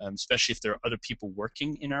 especially if there are other people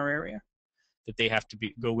working in our area, that they have to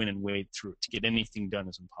go in and wade through it. To get anything done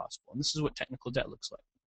is impossible. And this is what technical debt looks like.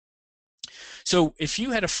 So if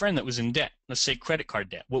you had a friend that was in debt, let's say credit card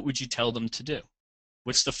debt, what would you tell them to do?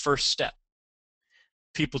 What's the first step?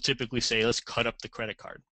 People typically say, let's cut up the credit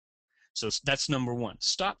card. So that's number one.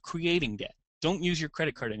 Stop creating debt. Don't use your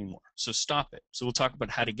credit card anymore. So stop it. So we'll talk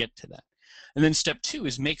about how to get to that. And then step 2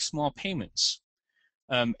 is make small payments.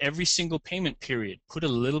 Every single payment period, put a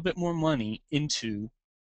little bit more money into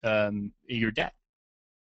your debt.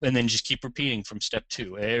 And then just keep repeating from step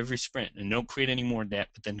 2 every sprint, and don't create any more debt,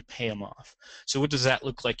 but then pay them off. So what does that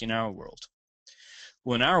look like in our world?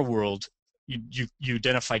 Well, in our world, you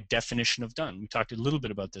identify definition of done. We talked a little bit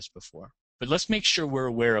about this before, but let's make sure we're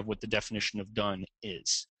aware of what the definition of done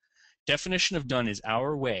is. Definition of done is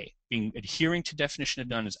our way, adhering to definition of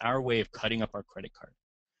done is our way of cutting up our credit card.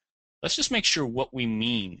 Let's just make sure what we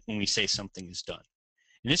mean when we say something is done.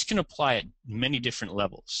 And this can apply at many different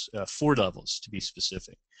levels, 4 levels to be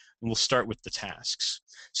specific. And we'll start with the tasks.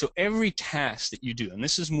 So every task that you do, and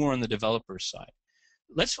this is more on the developer side,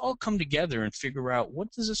 let's all come together and figure out,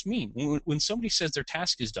 what does this mean? When somebody says their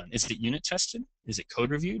task is done, is it unit tested? Is it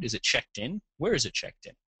code reviewed? Is it checked in? Where is it checked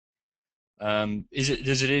in?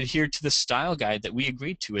 Does it adhere to the style guide that we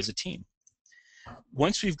agreed to as a team?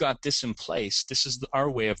 Once we've got this in place, this is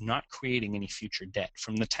our way of not creating any future debt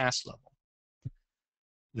from the task level.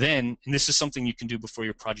 Then, and this is something you can do before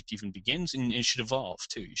your project even begins, and it should evolve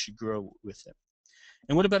too. You should grow with it.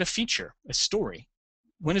 And what about a feature, a story?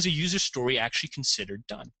 When is a user story actually considered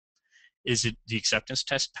done? Is it the acceptance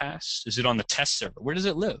test pass? Is it on the test server? Where does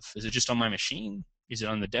it live? Is it just on my machine? Is it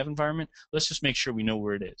on the dev environment? Let's just make sure we know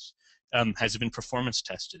where it is. Has it been performance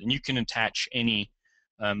tested? And you can attach any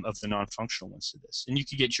of the non-functional ones to this. And you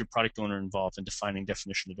can get your product owner involved in defining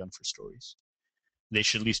definition of done for stories. They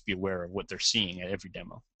should at least be aware of what they're seeing at every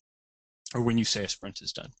demo, or when you say a sprint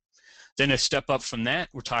is done. Then a step up from that,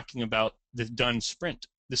 we're talking about the done sprint.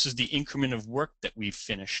 This is the increment of work that we've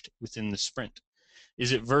finished within the sprint.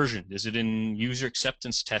 Is it versioned? Is it in user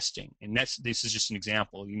acceptance testing? And this is just an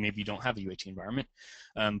example. Maybe you don't have a UAT environment,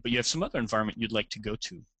 but you have some other environment you'd like to go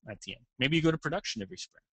to at the end. Maybe you go to production every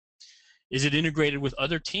sprint. Is it integrated with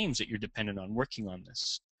other teams that you're dependent on working on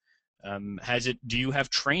this? Do you have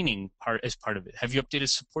training as part of it? Have you updated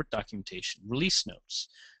support documentation, release notes?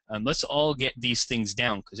 Let's all get these things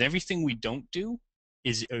down, because everything we don't do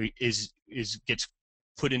gets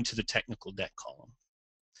put into the technical debt column.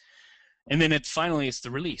 And then finally, it's the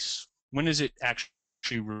release. When is it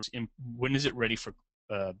when is it ready for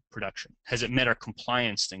production? Has it met our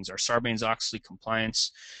compliance things, our Sarbanes-Oxley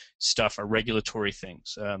compliance stuff, our regulatory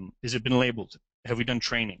things? Has it been labeled? Have we done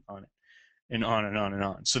training on it? And on and on and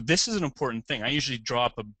on. So this is an important thing. I usually draw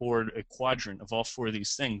up a quadrant of all 4 of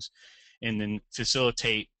these things, and then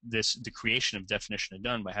facilitate the creation of definition of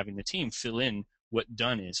done by having the team fill in what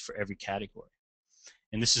done is for every category.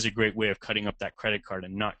 And this is a great way of cutting up that credit card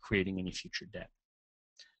and not creating any future debt.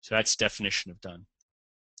 So that's definition of done.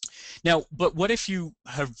 Now, but what if you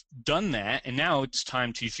have done that, and now it's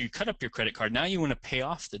time to, if you cut up your credit card, now you want to pay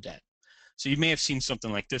off the debt. So you may have seen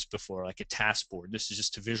something like this before, like a task board. This is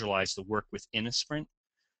just to visualize the work within a sprint.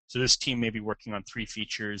 So this team may be working on 3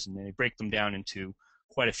 features, and they break them down into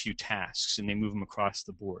quite a few tasks, and they move them across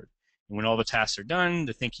the board. And when all the tasks are done,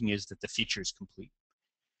 the thinking is that the feature is complete.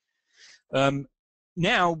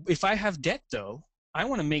 Now, if I have debt, though, I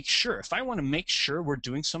want to make sure, if I want to make sure we're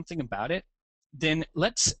doing something about it, then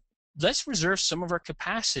let's reserve some of our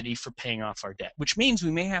capacity for paying off our debt, which means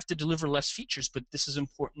we may have to deliver less features, but this is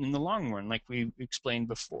important in the long run, like we explained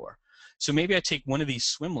before. So maybe I take one of these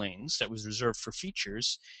swim lanes that was reserved for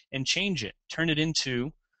features and change it, turn it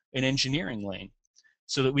into an engineering lane,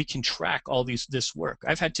 so that we can track all this work.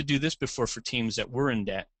 I've had to do this before for teams that were in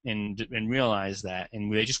debt and realize that,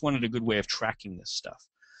 and they just wanted a good way of tracking this stuff.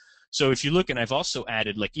 So if you look, and I've also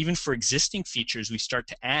added, like even for existing features, we start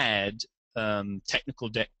to add technical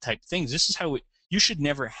debt type things. This is how you should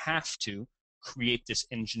never have to create this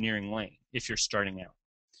engineering lane if you're starting out.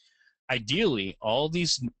 Ideally, all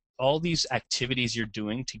these activities you're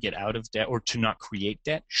doing to get out of debt or to not create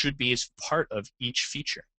debt should be as part of each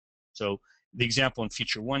feature. So the example in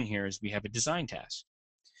feature 1 here is we have a design task.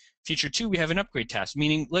 Feature 2, we have an upgrade task,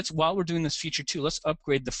 meaning while we're doing this feature 2, let's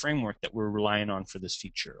upgrade the framework that we're relying on for this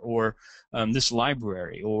feature, or this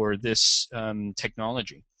library, or this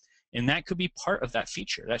technology. And that could be part of that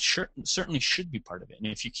feature. That certainly should be part of it.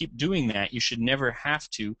 And if you keep doing that, you should never have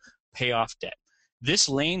to pay off debt. This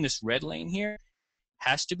lane, this red lane here,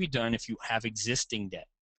 has to be done if you have existing debt.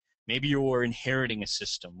 Maybe you're inheriting a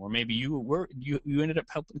system, or maybe you ended up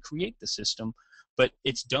helping create the system, but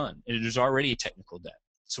it's done. There's already a technical debt.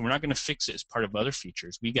 So we're not going to fix it as part of other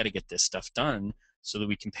features. We got to get this stuff done so that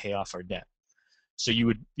we can pay off our debt. So you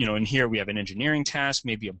would, in here we have an engineering task,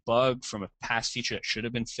 maybe a bug from a past feature that should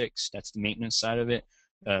have been fixed. That's the maintenance side of it.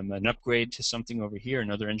 An upgrade to something over here,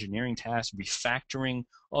 another engineering task, refactoring,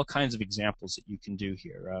 all kinds of examples that you can do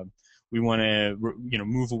here. We want to,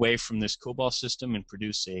 move away from this COBOL system and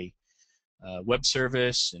produce a web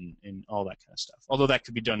service and all that kind of stuff. Although that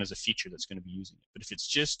could be done as a feature that's going to be using it. But if it's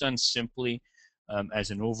just done simply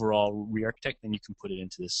as an overall re-architect, then you can put it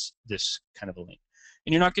into this kind of a link.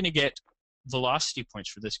 And you're not going to get velocity points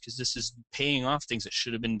for this because this is paying off things that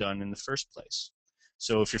should have been done in the first place.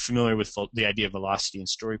 So if you're familiar with the idea of velocity and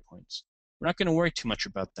story points, we're not going to worry too much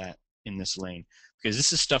about that in this lane because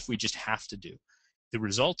this is stuff we just have to do. The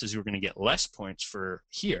result is we're going to get less points for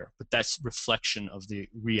here, but that's reflection of the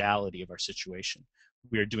reality of our situation.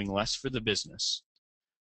 We are doing less for the business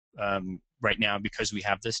right now because we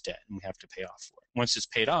have this debt and we have to pay off for it. Once it's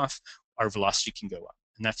paid off, our velocity can go up,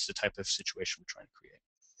 and that's the type of situation we're trying to create.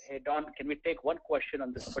 Hey, Don, can we take one question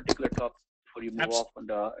on this particular topic before you move off on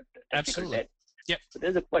the technical debt? Yep. So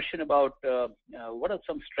there's a question about what are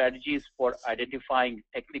some strategies for identifying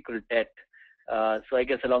technical debt? So I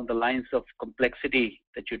guess along the lines of complexity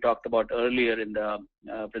that you talked about earlier in the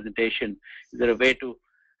presentation, is there a way to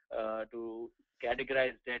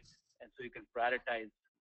categorize debt and so you can prioritize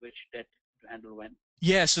which debt to handle when?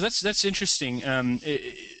 Yeah, so that's interesting.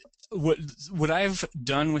 What I've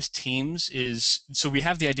done with teams is, so we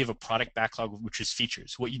have the idea of a product backlog, which is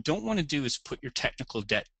features. What you don't want to do is put your technical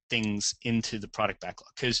debt things into the product backlog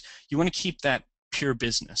because you want to keep that pure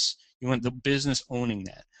business. You want the business owning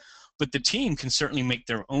that. But the team can certainly make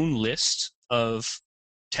their own list of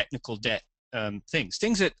technical debt things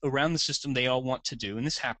that around the system they all want to do, and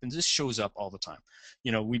this happens. This shows up all the time.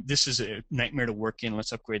 This is a nightmare to work in.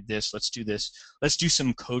 Let's upgrade this. Let's do this. Let's do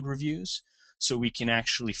some code reviews so we can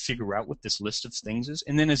actually figure out what this list of things is,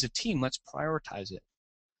 and then as a team, let's prioritize it.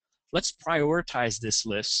 Let's prioritize this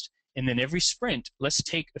list, and then every sprint, let's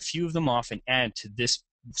take a few of them off and add to this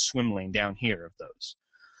swim lane down here of those.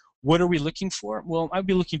 What are we looking for? Well, I'd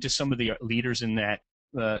be looking to some of the leaders in that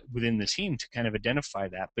within the team to kind of identify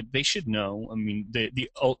that, but they should know. I mean,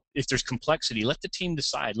 if there's complexity, let the team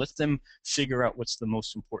decide. Let them figure out what's the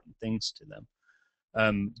most important things to them.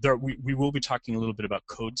 We will be talking a little bit about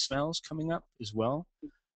code smells coming up as well,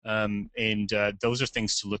 and those are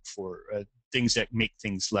things to look for, things that make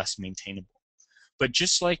things less maintainable. But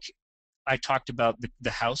just like I talked about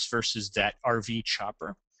the house versus that RV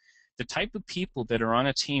chopper, the type of people that are on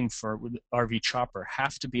a team for RV Chopper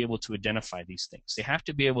have to be able to identify these things. They have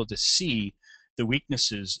to be able to see the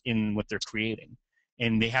weaknesses in what they're creating,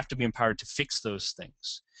 and they have to be empowered to fix those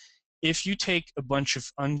things. If you take a bunch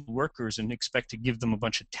of workers and expect to give them a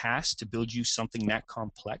bunch of tasks to build you something that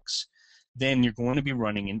complex, then you're going to be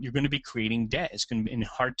running and you're going to be creating debt. It's going to be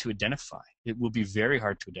hard to identify. It will be very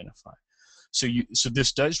hard to identify. So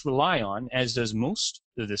this does rely on, as does most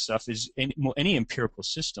of this stuff, is any empirical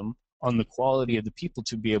system, on the quality of the people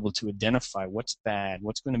to be able to identify what's bad,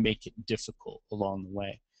 what's going to make it difficult along the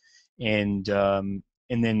way, and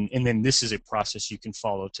then this is a process you can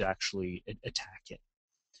follow to actually attack it.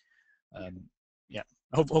 Yeah,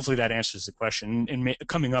 hopefully that answers the question. And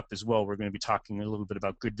coming up as well, we're going to be talking a little bit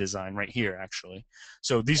about good design right here, actually.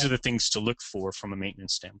 So these are the things to look for from a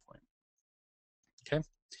maintenance standpoint. Okay,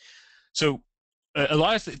 so a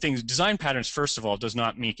lot of things, design patterns, first of all, does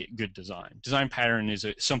not make it good design. Design pattern is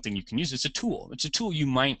something you can use. It's a tool. It's a tool you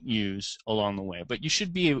might use along the way, but you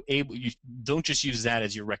should be able, you don't just use that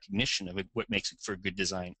as your recognition of it, what makes it for a good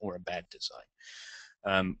design or a bad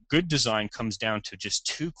design. Good design comes down to just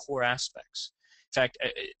two core aspects. In fact,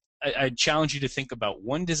 I challenge you to think about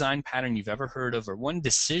one design pattern you've ever heard of or one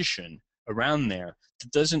decision around there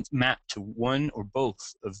that doesn't map to one or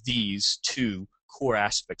both of these two core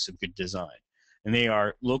aspects of good design. And they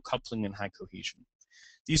are low coupling and high cohesion.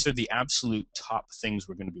 These are the absolute top things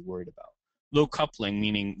we're going to be worried about. Low coupling,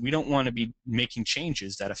 meaning we don't want to be making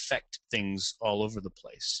changes that affect things all over the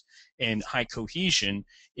place. And high cohesion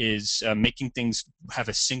is making things have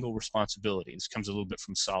a single responsibility. This comes a little bit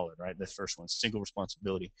from solid, right? The first one, single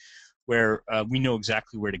responsibility, where we know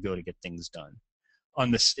exactly where to go to get things done. On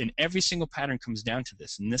this, and every single pattern comes down to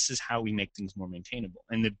this, and this is how we make things more maintainable.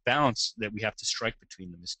 And the balance that we have to strike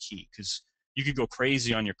between them is key, because you could go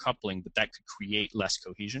crazy on your coupling, but that could create less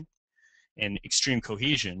cohesion. And extreme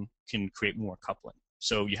cohesion can create more coupling.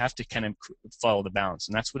 So you have to kind of follow the balance,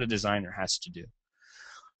 and that's what a designer has to do.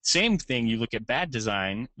 Same thing, you look at bad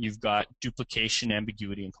design, you've got duplication,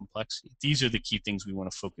 ambiguity, and complexity. These are the key things we want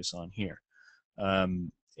to focus on here.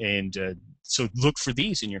 So look for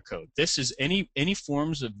these in your code. This is any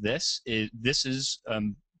forms of this is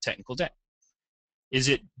technical debt. Is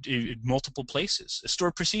it multiple places? A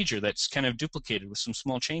stored procedure that's kind of duplicated with some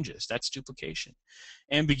small changes, that's duplication.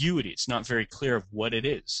 Ambiguity, it's not very clear of what it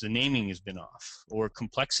is. The naming has been off. Or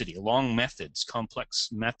complexity, long methods, complex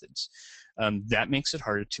methods. That makes it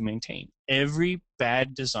harder to maintain. Every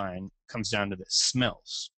bad design comes down to this,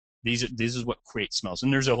 smells. This is what creates smells.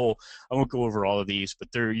 And there's a whole, I won't go over all of these, but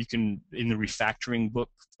there you can, in the refactoring book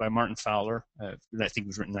by Martin Fowler, that I think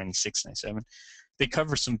was written in 96, 97, they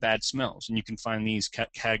cover some bad smells, and you can find these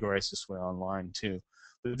categorized this way online too.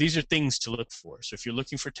 But these are things to look for. So if you're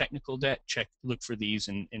looking for technical debt, look for these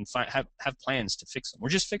and have plans to fix them, or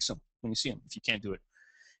just fix them when you see them if you can't do it.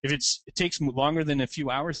 If it takes longer than a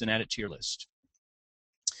few hours, then add it to your list.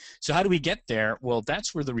 So how do we get there? Well,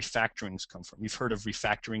 that's where the refactorings come from. You've heard of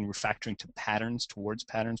refactoring to patterns, towards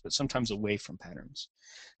patterns, but sometimes away from patterns.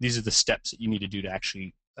 These are the steps that you need to do to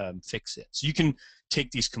actually fix it. So you can take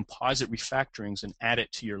these composite refactorings and add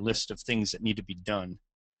it to your list of things that need to be done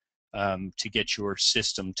to get your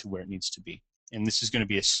system to where it needs to be. And this is going to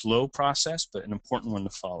be a slow process, but an important one to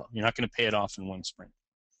follow. You're not going to pay it off in one sprint.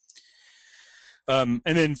 And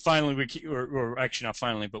then finally, or actually not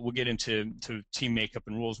finally, but we'll get into team makeup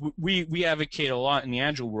and rules. We advocate a lot in the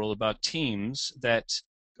Agile world about teams that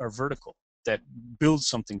are vertical, that build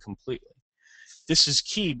something completely. This is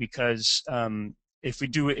key because if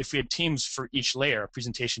we had teams for each layer, a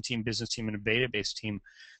presentation team, business team, and a database team,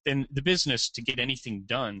 then the business, to get anything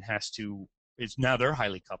done, now they're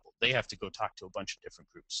highly coupled. They have to go talk to a bunch of different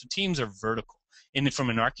groups. So teams are vertical. And from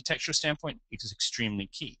an architecture standpoint, it is extremely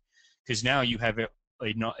key, because now you have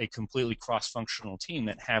a completely cross-functional team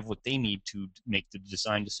that have what they need to make the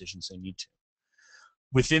design decisions they need to.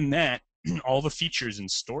 Within that, all the features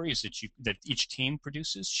and stories that each team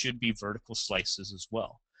produces should be vertical slices as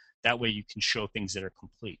well. That way you can show things that are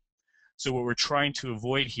complete. So what we're trying to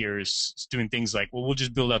avoid here is doing things like, well, we'll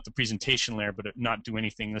just build out the presentation layer but not do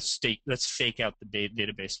anything. Let's fake out the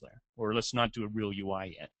database layer, or let's not do a real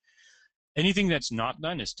UI yet. Anything that's not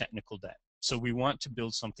done is technical debt. So we want to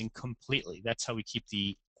build something completely. That's how we keep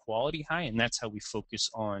the quality high, and that's how we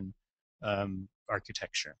focus on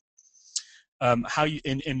architecture. In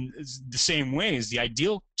the same way as the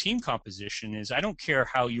ideal team composition is, I don't care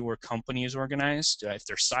how your company is organized, if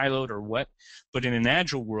they're siloed or what, but in an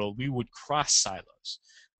Agile world, we would cross silos.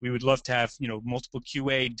 We would love to have multiple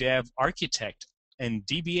QA, dev, architect, and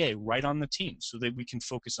DBA right on the team so that we can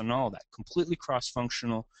focus on all that. Completely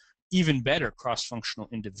cross-functional, even better cross-functional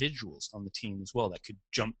individuals on the team as well that could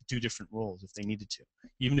do different roles if they needed to,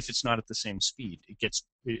 even if it's not at the same speed.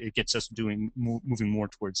 It gets us moving more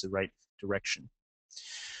towards the right direction.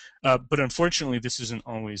 But unfortunately, this isn't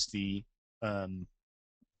always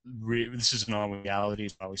reality.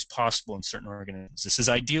 It's always possible in certain organizations. This is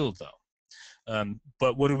ideal though.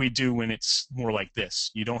 But what do we do when it's more like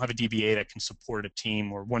this? You don't have a DBA that can support a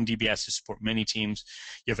team, or one DBA has to support many teams.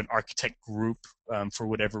 You have an architect group for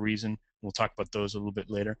whatever reason. We'll talk about those a little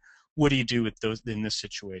bit later. What do you do with those in this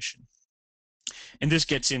situation? And this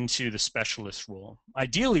gets into the specialist role.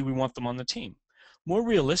 Ideally, we want them on the team. More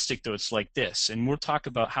realistic, though, it's like this, and we'll talk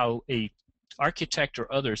about how a architect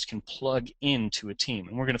or others can plug into a team.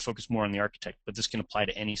 And we're going to focus more on the architect, but this can apply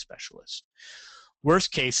to any specialist.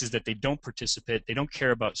 Worst case is that they don't participate, they don't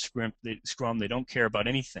care about Scrum, they don't care about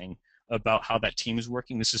anything about how that team is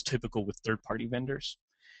working. This is typical with third-party vendors.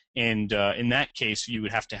 And in that case, you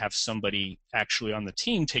would have to have somebody actually on the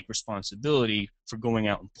team take responsibility for going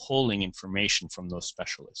out and pulling information from those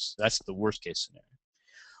specialists. That's the worst case scenario.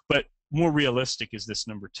 But more realistic is this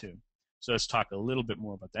number 2. So let's talk a little bit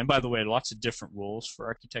more about that. And by the way, lots of different roles for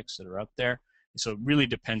architects that are out there. So it really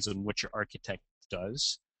depends on what your architect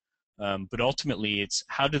does. But ultimately, it's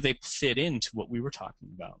how do they fit into what we were talking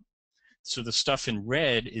about. So the stuff in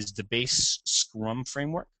red is the base Scrum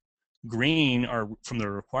framework. Green are from the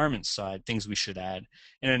requirements side, things we should add.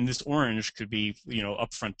 And then this orange could be,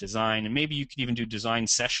 upfront design, and maybe you could even do design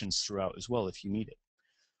sessions throughout as well if you need it.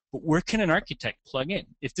 But where can an architect plug in?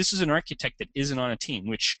 If this is an architect that isn't on a team,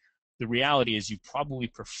 which the reality is you probably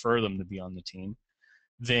prefer them to be on the team,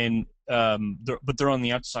 then but they're on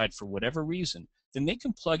the outside for whatever reason, then they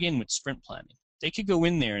can plug in with sprint planning. They could go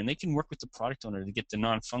in there and they can work with the product owner to get the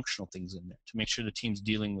non-functional things in there to make sure the team's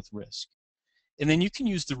dealing with risk. And then you can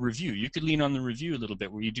use the review. You could lean on the review a little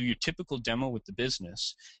bit where you do your typical demo with the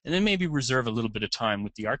business and then maybe reserve a little bit of time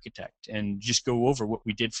with the architect and just go over what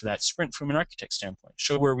we did for that sprint from an architect standpoint.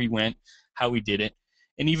 Show where we went, how we did it,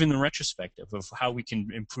 and even the retrospective of how we can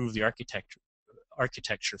improve the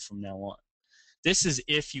architecture from now on. This is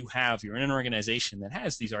if you're in an organization that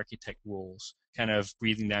has these architect roles kind of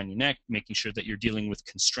breathing down your neck, making sure that you're dealing with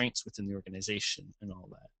constraints within the organization and all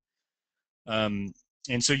that.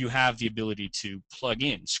 And so you have the ability to plug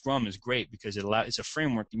in. Scrum is great because it's a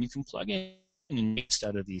framework and you can plug in and make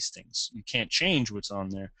out of these things. You can't change what's on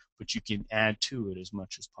there, but you can add to it as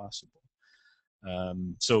much as possible.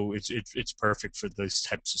 So it's perfect for those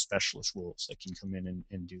types of specialist roles that can come in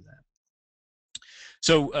and do that.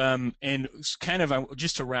 So, and kind of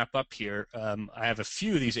just to wrap up here, I have a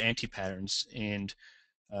few of these anti-patterns, and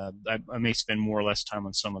I may spend more or less time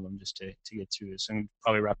on some of them just to get through this. I'm going to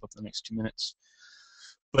probably wrap up in the next 2 minutes.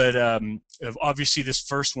 But obviously, this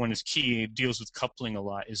first one is key. It deals with coupling a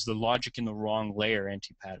lot, is the logic in the wrong layer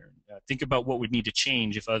anti-pattern. Think about what would need to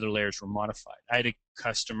change if other layers were modified. I had a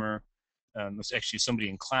customer, it's actually somebody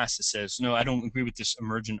in class that says, no, I don't agree with this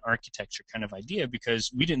emergent architecture kind of idea because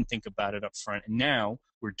we didn't think about it up front, and now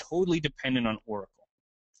we're totally dependent on Oracle.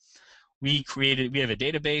 We have a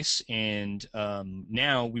database, and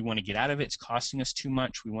now we want to get out of it. It's costing us too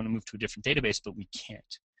much. We want to move to a different database, but we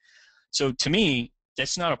can't. So to me,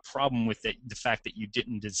 that's not a problem with the fact that you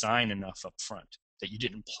didn't design enough up front, that you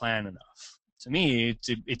didn't plan enough. To me,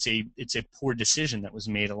 it's a poor decision that was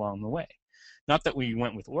made along the way. Not that we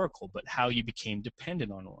went with Oracle, but how you became dependent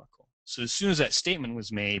on Oracle. So as soon as that statement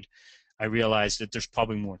was made, I realized that there's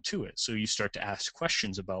probably more to it. So you start to ask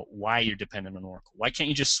questions about why you're dependent on Oracle. Why can't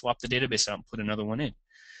you just swap the database out and put another one in?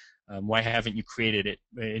 Why haven't you created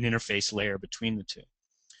an interface layer between the two?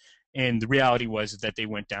 And the reality was that they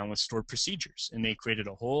went down with stored procedures, and they created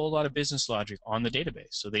a whole lot of business logic on the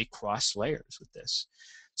database. So they cross layers with this.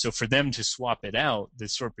 So for them to swap it out, the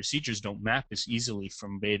stored procedures don't map as easily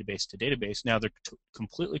from database to database. Now they're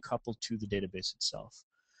completely coupled to the database itself.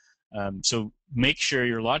 So make sure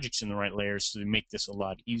your logic's in the right layers to make this a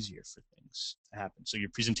lot easier for things to happen. So your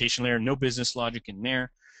presentation layer, no business logic in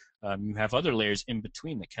there. You have other layers in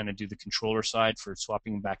between that kind of do the controller side for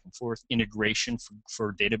swapping back and forth, integration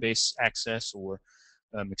for database access or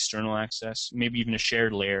external access, maybe even a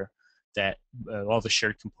shared layer that all the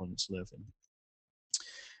shared components live in.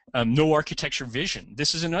 No architecture vision.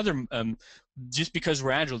 This is another, just because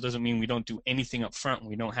we're Agile doesn't mean we don't do anything up front.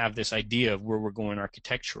 We don't have this idea of where we're going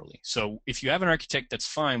architecturally. So if you have an architect, that's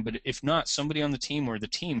fine, but if not, somebody on the team or the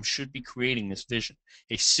team should be creating this vision,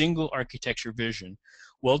 a single architecture vision,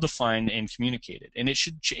 well-defined and communicated. And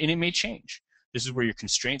it may change. This is where your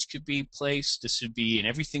constraints could be placed. This should be in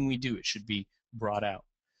everything we do. It should be brought out.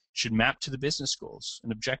 Should map to the business goals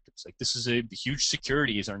and objectives. Like this is a huge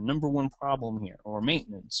security is our #1 problem here, or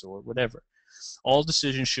maintenance, or whatever. All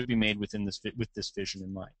decisions should be made with this vision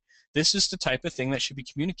in mind. This is the type of thing that should be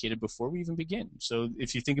communicated before we even begin. So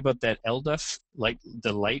if you think about that LDUF, like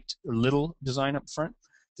the light or little design up front,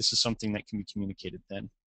 this is something that can be communicated then.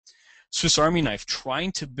 Swiss Army knife,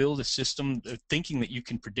 trying to build a system, thinking that you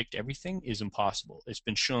can predict everything is impossible. It's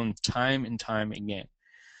been shown time and time again.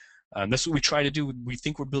 That's what we try to do. We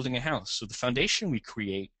think we're building a house. So the foundation we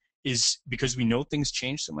create is because we know things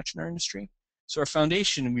change so much in our industry. So our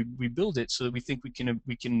foundation, we build it so that we think we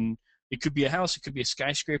can. It could be a house, it could be a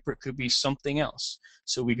skyscraper, it could be something else.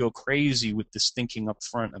 So we go crazy with this thinking up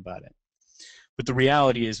front about it. But the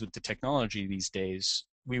reality is, with the technology these days,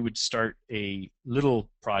 we would start a little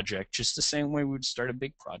project just the same way we would start a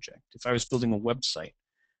big project. If I was building a website,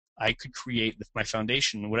 I could create my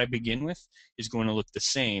foundation. What I begin with is going to look the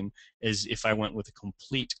same as if I went with a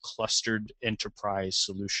complete clustered enterprise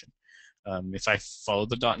solution. If I follow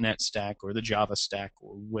the .NET stack or the Java stack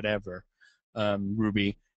or whatever,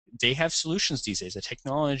 Ruby, they have solutions these days. The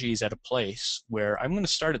technology is at a place where I'm going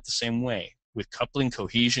to start it the same way, with coupling,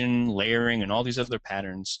 cohesion, layering, and all these other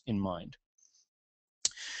patterns in mind.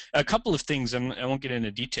 A couple of things, I won't get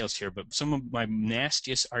into details here, but some of my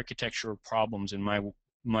nastiest architectural problems in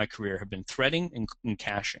my career have been threading and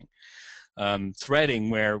caching. Threading,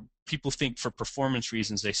 where people think for performance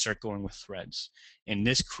reasons they start going with threads, and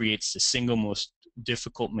this creates the single most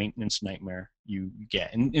difficult maintenance nightmare you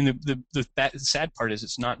get. And the sad part is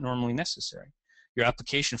it's not normally necessary. Your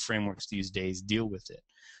application frameworks these days deal with it.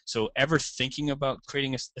 So ever thinking about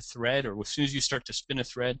creating a thread, or as soon as you start to spin a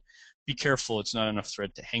thread, be careful it's not enough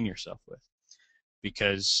thread to hang yourself with,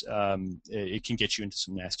 because it can get you into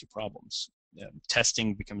some nasty problems.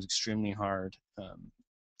 Testing becomes extremely hard.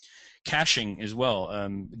 Caching as well.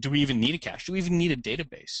 Do we even need a cache? Do we even need a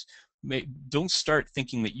database? Don't start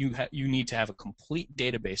thinking that you need to have a complete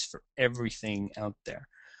database for everything out there.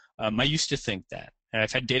 I used to think that, and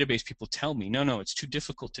I've had database people tell me, no, it's too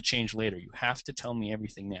difficult to change later. You have to tell me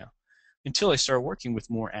everything now. Until I started working with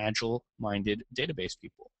more agile-minded database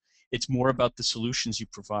people. It's more about the solutions you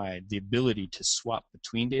provide, the ability to swap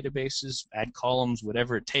between databases, add columns,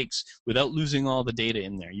 whatever it takes, without losing all the data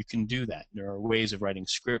in there. You can do that. There are ways of writing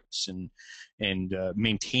scripts and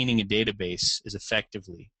maintaining a database as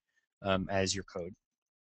effectively as your code.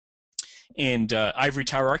 And ivory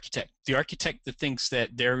tower architect, the architect that thinks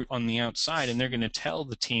that they're on the outside and they're going to tell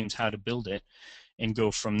the teams how to build it and go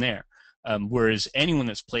from there. Whereas anyone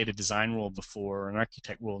that's played a design role before, or an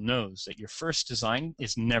architect role, knows that your first design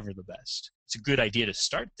is never the best. It's a good idea to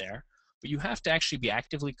start there, but you have to actually be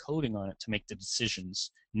actively coding on it to make the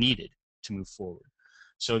decisions needed to move forward.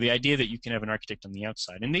 So the idea that you can have an architect on the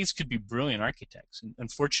outside, and these could be brilliant architects. And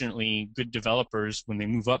unfortunately, good developers, when they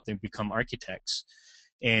move up, they become architects,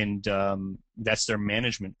 and that's their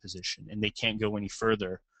management position, and they can't go any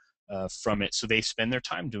further from it. So they spend their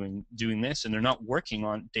time doing this, and they're not working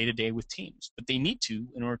on day-to-day with teams, but they need to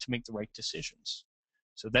in order to make the right decisions.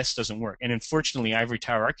 So this doesn't work. And unfortunately, ivory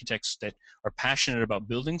tower architects that are passionate about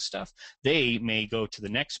building stuff, they may go to the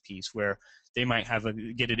next piece where they might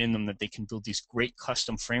get it in them that they can build these great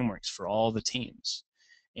custom frameworks for all the teams.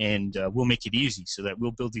 And we'll make it easy so that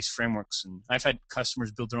we'll build these frameworks. And I've had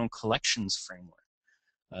customers build their own collections framework,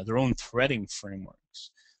 their own threading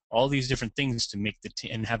frameworks, all these different things to make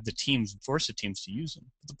and have the teams, force the teams to use them.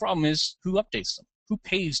 But the problem is, who updates them? Who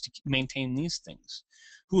pays to maintain these things?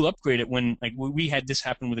 Who will upgrade it when, like, we had this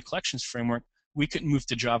happen with the collections framework? We couldn't move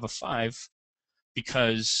to Java 5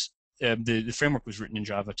 because the framework was written in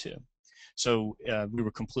Java 2. So we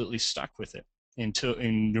were completely stuck with it, and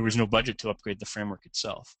there was no budget to upgrade the framework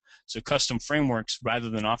itself. So custom frameworks, rather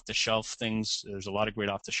than off-the-shelf things, there's a lot of great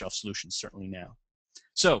off-the-shelf solutions certainly now.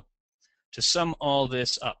 So to sum all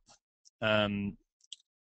this up, an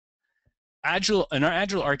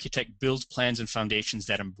Agile architect builds plans and foundations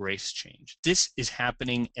that embrace change. This is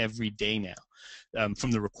happening every day now.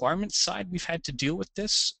 From the requirements side, we've had to deal with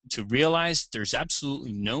this to realize there's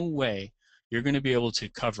absolutely no way you're going to be able to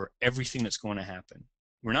cover everything that's going to happen.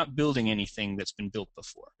 We're not building anything that's been built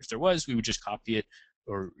before. If there was, we would just copy it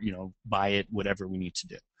or buy it, whatever we need to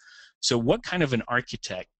do. So what kind of an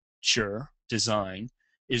architecture design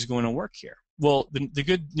is going to work here? Well, the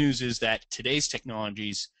good news is that today's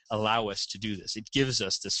technologies allow us to do this. It gives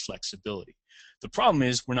us this flexibility. The problem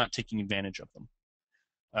is we're not taking advantage of them.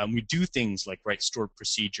 We do things like write stored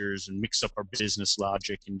procedures and mix up our business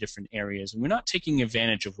logic in different areas, and we're not taking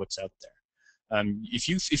advantage of what's out there.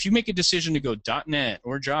 If you make a decision to go .NET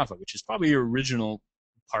or Java, which is probably your original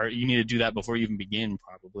part, you need to do that before you even begin,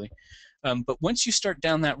 probably. But once you start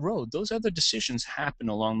down that road, those other decisions happen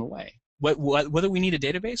along the way. Whether we need a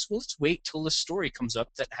database, well, let's wait till the story comes up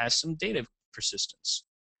that has some data persistence,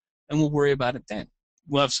 and we'll worry about it then.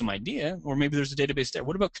 We'll have some idea, or maybe there's a database there.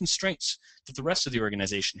 What about constraints that the rest of the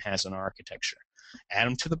organization has on our architecture? Add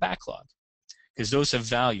them to the backlog, because those have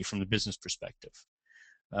value from the business perspective.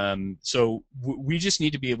 So we just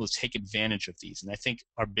need to be able to take advantage of these. And I think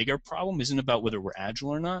our bigger problem isn't about whether we're agile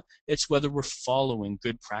or not. It's whether we're following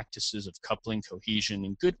good practices of coupling, cohesion,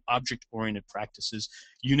 and good object-oriented practices.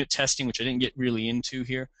 Unit testing, which I didn't get really into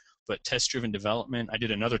here, but test-driven development. I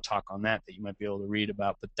did another talk on that you might be able to read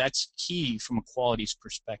about. But that's key from a quality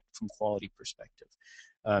perspective.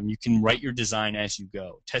 You can write your design as you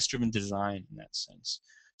go. Test-driven design in that sense.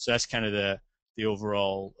 So that's kind of the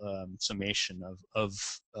overall summation of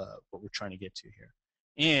what we're trying to get to here.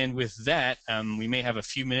 And with that, we may have a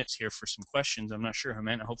few minutes here for some questions. I'm not sure,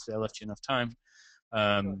 Hemant. Hopefully I left you enough time.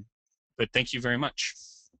 But thank you very much.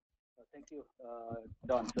 Thank you,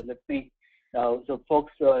 Don. So let me So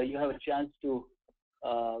folks, you have a chance to,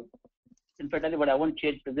 in fact, I won't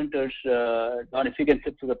change presenters. Don, if you can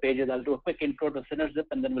flip through the pages, I'll do a quick intro to Synerzip,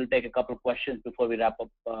 and then we'll take a couple of questions before we wrap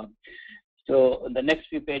up. So the next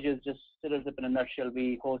few pages, just Synerzip in a nutshell.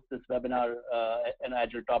 We host this webinar and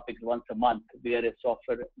Agile topics once a month. We are a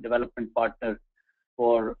software development partner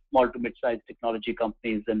for small to mid-sized technology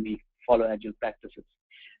companies, and we follow Agile practices.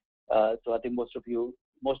 So I think most of you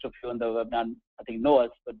on the webinar, I think, know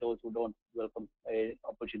us, but those who don't, welcome an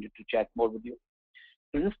opportunity to chat more with you.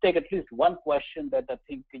 So just take at least one question that I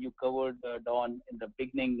think you covered, Don, in the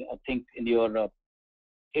beginning. I think in your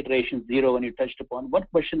iteration 0 when you touched upon one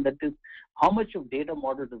question, that is how much of data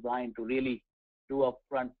model design to really do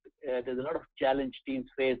upfront. There's a lot of challenge teams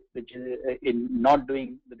face, which is in not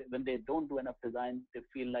doing, when they don't do enough design, they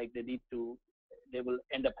feel like they will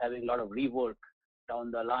end up having a lot of rework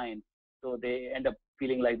down the line. So they end up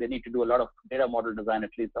feeling like they need to do a lot of data model design,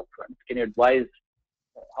 at least upfront. Can you advise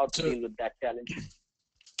how to deal with that challenge?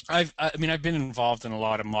 I've been involved in a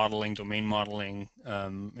lot of modeling, domain modeling,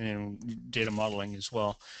 data modeling as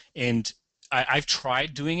well, and I've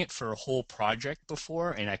tried doing it for a whole project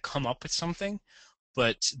before, and I come up with something,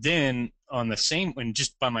 but then on the same, and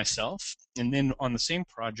just by myself, and then on the same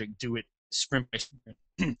project do it sprint by sprint.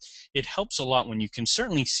 It helps a lot when you can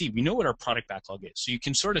certainly see, we know what our product backlog is, so you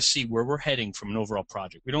can sort of see where we're heading from an overall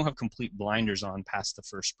project. We don't have complete blinders on past the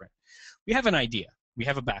first sprint. We have an idea, we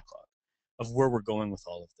have a backlog of where we're going with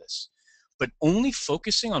all of this. But only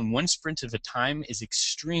focusing on one sprint at a time is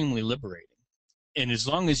extremely liberating. And as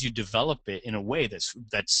long as you develop it in a way that's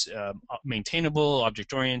maintainable,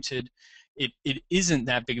 object-oriented, it isn't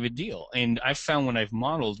that big of a deal. And I've found when I've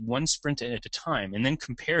modeled one sprint at a time and then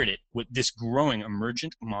compared it with this growing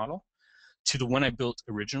emergent model to the one I built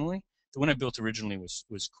originally, the one I built originally was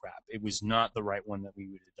crap. It was not the right one that we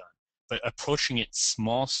would have done. But approaching it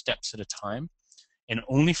small steps at a time and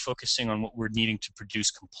only focusing on what we're needing to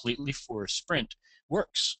produce completely for a sprint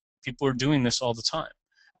works. People are doing this all the time.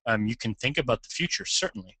 You can think about the future,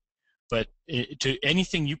 certainly, but to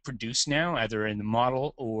anything you produce now, either in the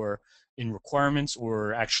model or in requirements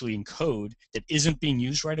or actually in code that isn't being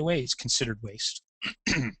used right away, is considered waste.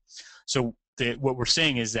 So what we're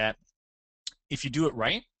saying is that if you do it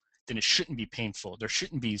right, then it shouldn't be painful. There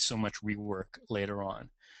shouldn't be so much rework later on.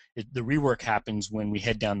 The rework happens when we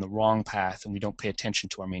head down the wrong path and we don't pay attention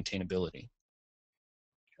to our maintainability.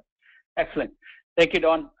 Excellent. Thank you,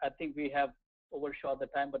 Don. I think we have overshot the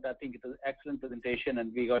time, but I think it's an excellent presentation,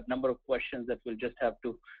 and we got a number of questions that we'll just have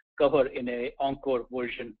to cover in a encore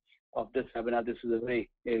version of this webinar. This is a very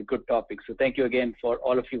good topic. So thank you again for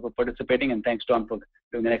all of you for participating, and thanks, Don, for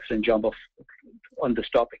doing an excellent job on this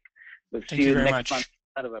topic. We'll see you next month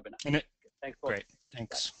at a webinar. Great.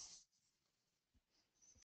 Thanks.